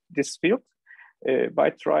of this field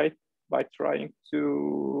by trying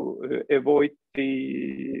to avoid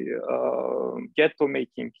the ghetto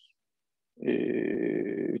making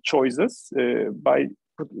choices by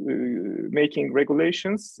making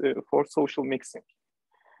regulations for social mixing.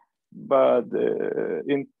 But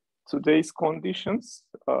in today's conditions,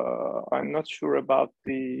 I'm not sure about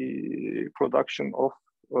the production of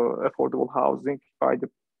affordable housing by the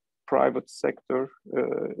private sector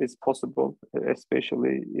is possible,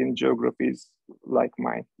 especially in geographies like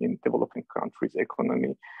mine, in developing countries'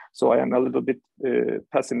 economy. So I am a little bit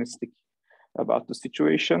pessimistic about the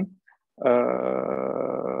situation.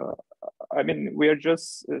 I mean, we are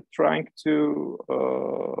just trying to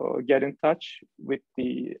get in touch with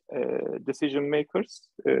the decision makers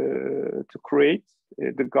to create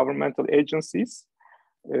the governmental agencies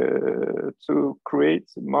to create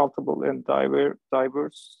multiple and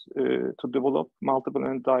diverse to develop multiple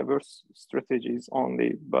and diverse strategies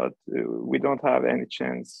only, but we don't have any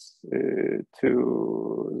chance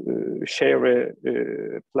to share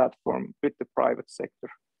a platform with the private sector.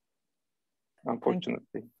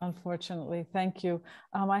 Unfortunately. Unfortunately, thank you.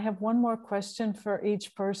 I have one more question for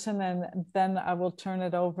each person, and then I will turn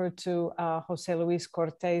it over to José Luis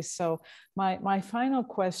Cortés. So my final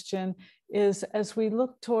question is, as we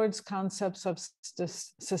look towards concepts of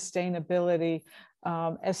sustainability,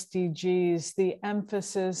 SDGs, the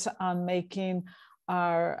emphasis on making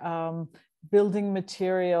our building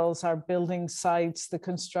materials, our building sites, the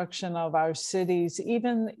construction of our cities,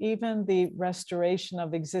 even the restoration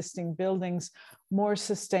of existing buildings more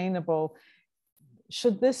sustainable.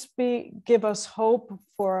 Should this give us hope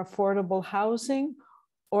for affordable housing?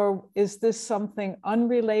 Or is this something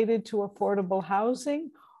unrelated to affordable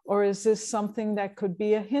housing? Or is this something that could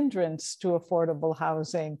be a hindrance to affordable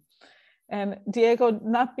housing? And Diego,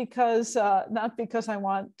 not because I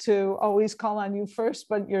want to always call on you first,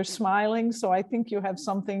 but you're smiling, so I think you have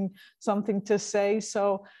something to say.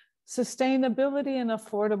 So sustainability and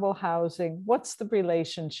affordable housing, what's the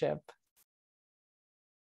relationship?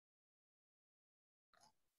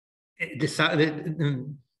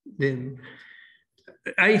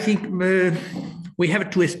 I think we have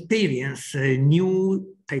to experience a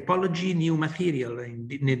new typology, new material in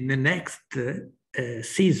the next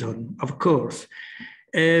season, of course.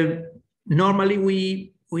 Normally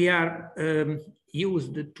we are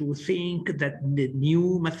used to think that the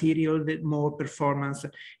new material, the more performance,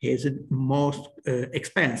 is most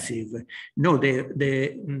expensive. No,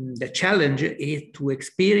 the challenge is to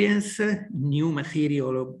experience new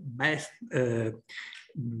material best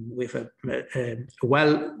with a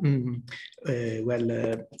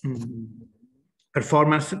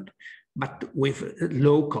performance, but with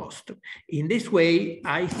low cost. In this way,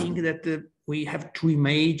 I think that we have to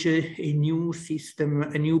imagine a new system,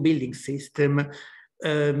 a new building system,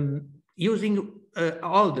 using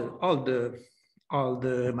all the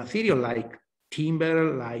material like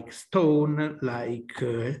timber, like stone, like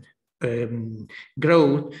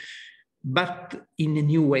growth, but in a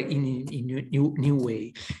new way.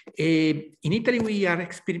 In Italy, we are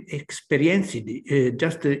experiencing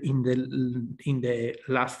just in the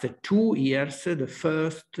last 2 years the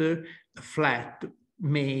first flat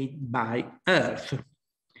made by earth,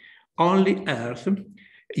 only earth,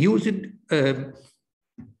 using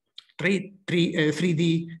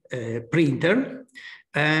 3D printer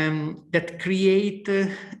that create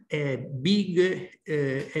a big,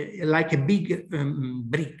 like a big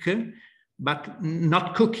brick, but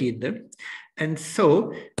not cooked, and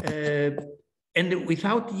so and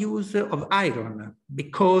without use of iron,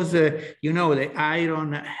 because you know the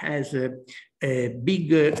iron has a big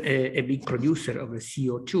producer of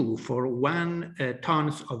CO2. For 1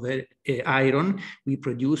 tons of iron, we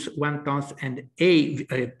produce 1 ton and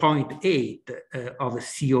 0.8 of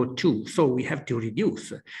CO2. So we have to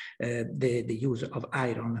reduce the use of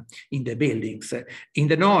iron in the buildings. In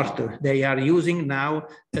the north, they are using now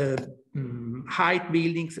height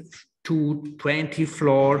buildings to 20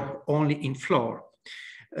 floor only in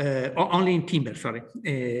timber, sorry.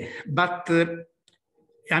 But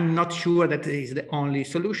I'm not sure that is the only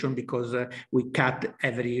solution, because we cut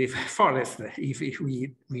every forest if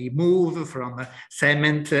we move from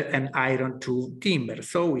cement and iron to timber.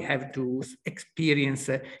 So we have to experience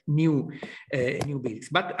new buildings.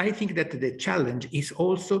 But I think that the challenge is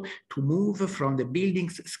also to move from the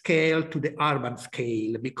buildings scale to the urban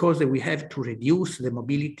scale, because we have to reduce the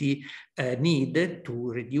mobility need,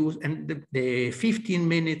 to reduce, and the 15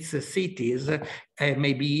 minutes cities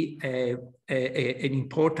may be an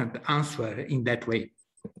important answer in that way.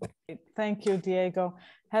 Thank you, Diego.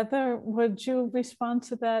 Heather, would you respond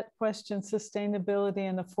to that question, sustainability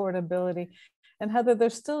and affordability? And Heather,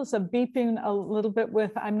 there still is a beeping a little bit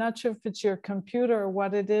with, I'm not sure if it's your computer or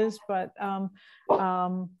what it is, but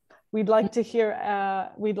we'd like to hear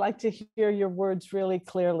your words really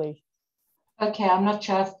clearly. Okay, I'm not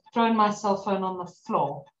sure. I've thrown my cell phone on the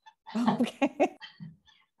floor. Okay.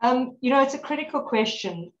 You know, it's a critical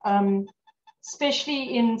question,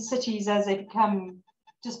 especially in cities as they become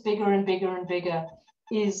just bigger and bigger and bigger,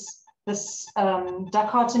 is this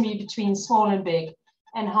dichotomy between small and big,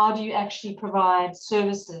 and how do you actually provide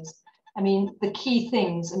services? I mean, the key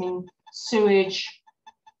things, I mean, sewage,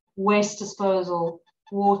 waste disposal,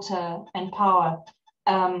 water, and power.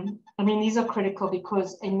 I mean, these are critical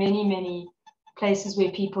because in many, many places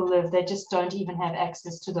where people live, they just don't even have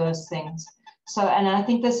access to those things. So, and I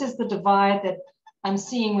think this is the divide that I'm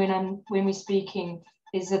seeing when we're speaking,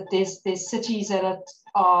 is that there's cities that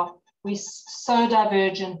we're so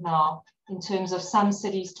divergent now in terms of some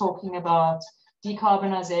cities talking about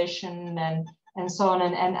decarbonization and so on,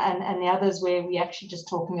 and the others where we actually just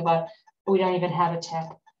talking about we don't even have a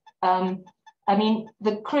tap. I mean,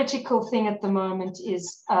 the critical thing at the moment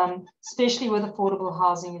is, especially with affordable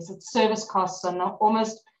housing, is that service costs are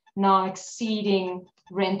almost now exceeding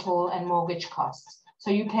rental and mortgage costs.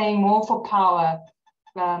 So you're paying more for power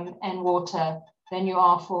and water than you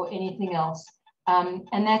are for anything else.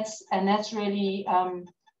 And that's really,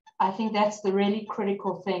 I think that's the really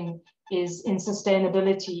critical thing is in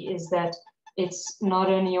sustainability, is that it's not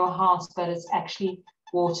only your house, but it's actually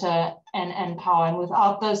water and power. And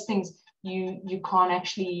without those things, you can't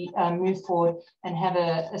actually move forward and have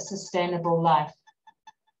a sustainable life.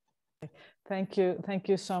 Thank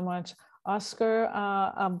you so much. Oscar,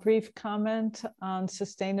 a brief comment on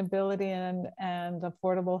sustainability and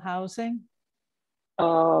affordable housing?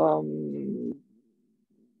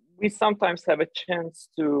 We sometimes have a chance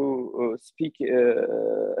to speak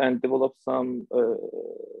and develop some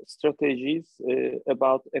strategies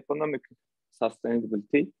about economic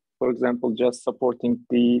sustainability. For example, just supporting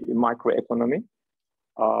the microeconomy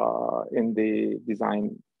in the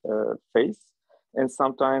design phase. And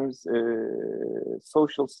sometimes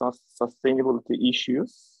social sustainability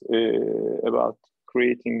issues about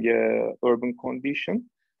creating an urban condition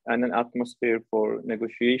and an atmosphere for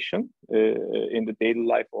negotiation in the daily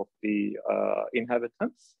life of the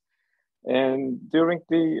inhabitants. And during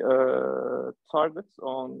the targets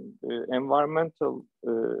on environmental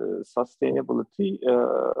sustainability,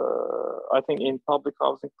 I think in public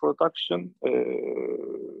housing production,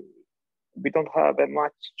 we don't have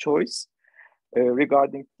much choice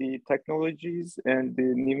regarding the technologies and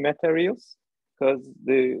the new materials, because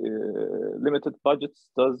the limited budgets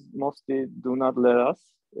mostly do not let us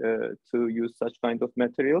to use such kind of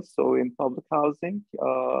materials. So in public housing,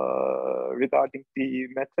 regarding the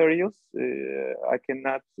materials, I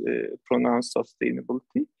cannot pronounce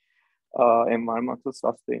sustainability, environmental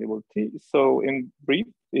sustainability. So in brief,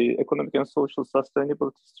 economic and social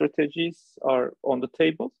sustainability strategies are on the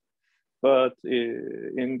table. But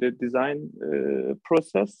in the design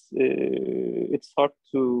process, it's hard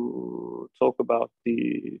to talk about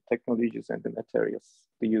the technologies and the materials,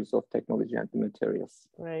 the use of technology and the materials.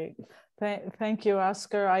 Great. Thank you,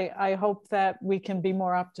 Oscar. I hope that we can be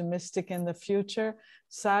more optimistic in the future.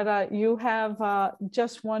 Sara, you have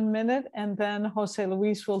just 1 minute, and then José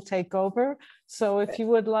Luis will take over. So if you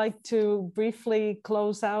would like to briefly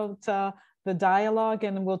close out the dialogue,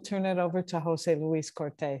 and we'll turn it over to José Luis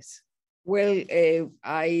Cortés. Well,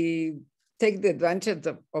 I take the advantage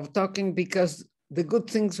of talking because the good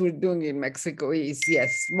things we're doing in Mexico is,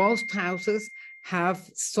 yes, most houses have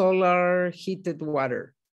solar heated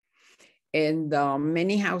water. And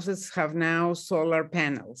many houses have now solar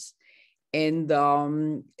panels. And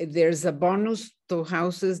there's a bonus to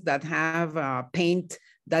houses that have paint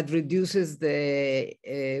that reduces the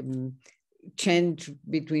change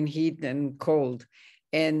between heat and cold.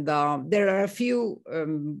 And there are a few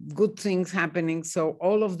good things happening. So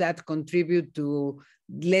all of that contribute to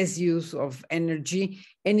less use of energy,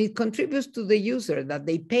 and it contributes to the user that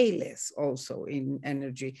they pay less also in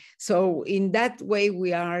energy. So in that way,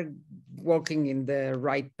 we are walking in the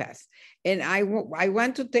right path. And I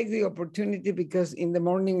want to take the opportunity because in the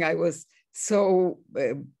morning I was so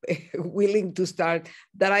willing to start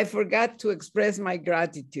that I forgot to express my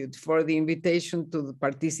gratitude for the invitation to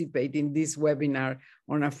participate in this webinar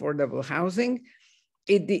on affordable housing.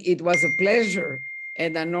 It was a pleasure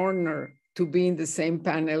and an honor to be in the same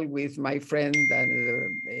panel with my friend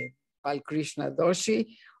Balkrishna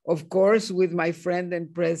Doshi, of course, with my friend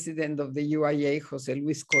and president of the UIA, José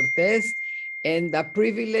Luis Cortés, and a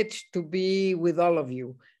privilege to be with all of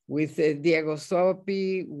you, with Diego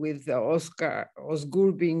Zoppi, with Osgur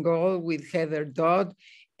Bingol, with Heather Dodd,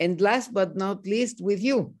 and last but not least, with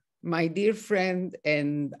you, my dear friend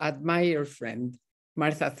and admired friend,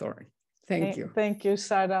 Martha Thorne. Thank you. Thank you,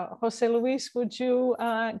 Sara. José Luis, would you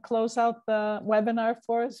close out the webinar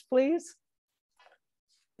for us, please?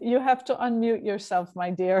 You have to unmute yourself,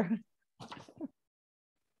 my dear.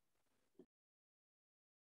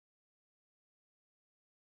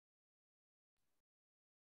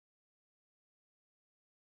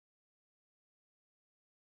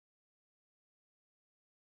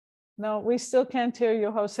 No, we still can't hear you,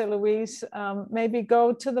 José Luis. Maybe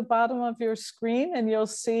go to the bottom of your screen and you'll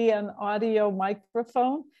see an audio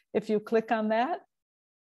microphone. If you click on that.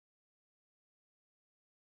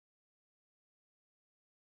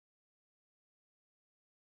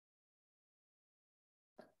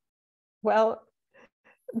 Well,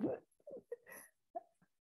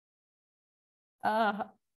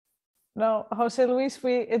 no, José Luis,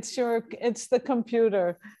 it's the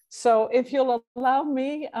computer. So if you'll allow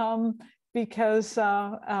me, because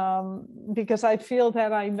I feel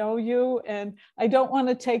that I know you, and I don't want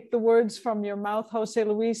to take the words from your mouth, José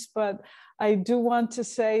Luis, but I do want to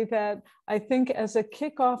say that I think as a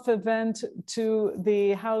kickoff event to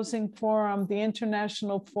the Housing Forum, the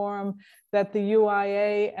International Forum that the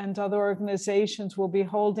UIA and other organizations will be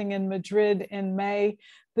holding in Madrid in May,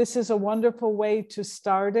 this is a wonderful way to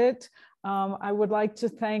start it. I would like to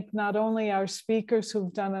thank not only our speakers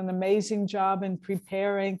who've done an amazing job in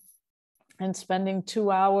preparing and spending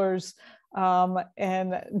 2 hours and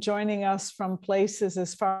joining us from places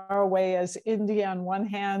as far away as India on one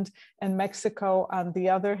hand and Mexico on the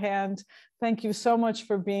other hand. Thank you so much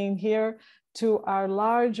for being here. To our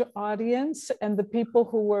large audience and the people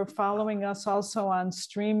who were following us also on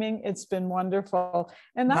streaming, it's been wonderful.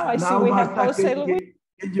 And now I see we have José Luis.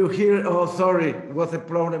 Can you hear? Oh, sorry, it was a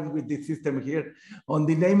problem with the system here. On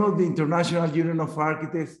the name of the International Union of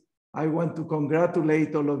Architects, I want to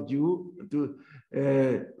congratulate all of you to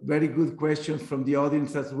very good questions from the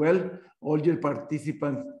audience as well. All your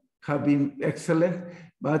participants have been excellent.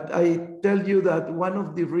 But I tell you that one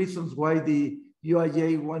of the reasons why the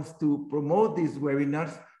UIA wants to promote these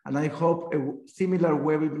webinars, and I hope a similar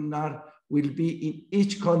webinar will be in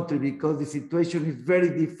each country, because the situation is very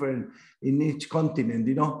different in each continent.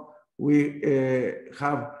 You know, we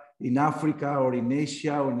have in Africa or in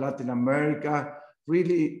Asia or in Latin America,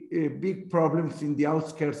 really big problems in the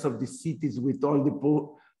outskirts of the cities with all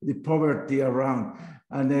the poverty around.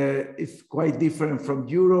 And it's quite different from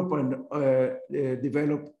Europe and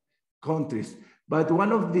developed countries. But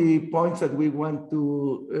one of the points that we want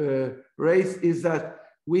to raise is that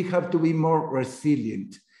we have to be more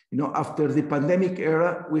resilient. You know, after the pandemic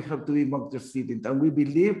era, we have to be more resilient. And we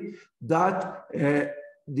believe that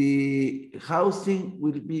the housing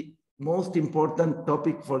will be most important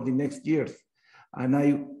topic for the next years. And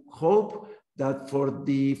I hope that for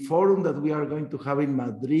the forum that we are going to have in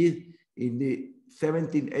Madrid in the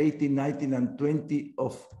 17, 18, 19, and 20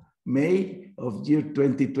 of May of year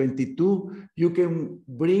 2022, you can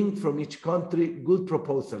bring from each country good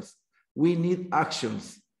proposals. We need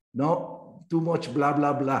actions, not too much blah,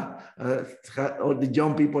 blah, blah, or the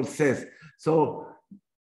young people says. So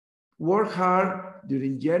work hard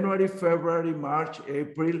during January, February, March,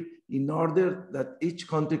 April, in order that each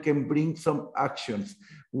country can bring some actions.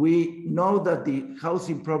 We know that the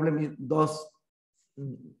housing problem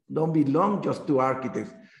don't belong just to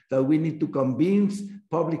architects, that we need to convince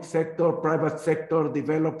public sector, private sector,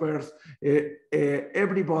 developers,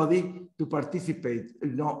 everybody to participate,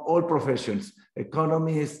 you know, all professions,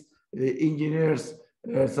 economists, engineers,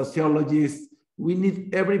 sociologists. We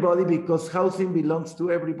need everybody because housing belongs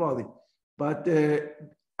to everybody. But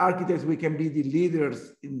architects, we can be the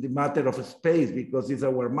leaders in the matter of space because it's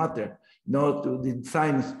our matter, not to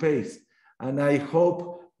design space. And I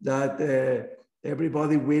hope that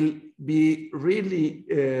everybody will be really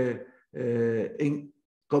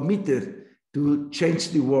committed to change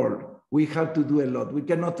the world. We have to do a lot. We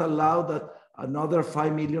cannot allow that another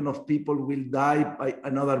 5 million of people will die by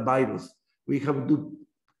another virus. We have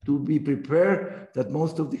to be prepared that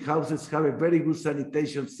most of the houses have a very good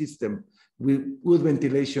sanitation system with good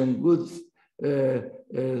ventilation, good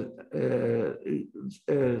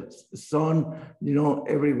sun, you know,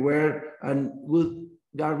 everywhere, and good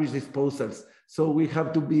garbage disposals. So we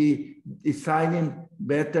have to be designing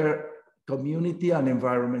better community and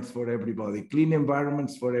environments for everybody, clean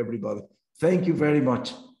environments for everybody. Thank you very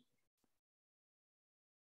much.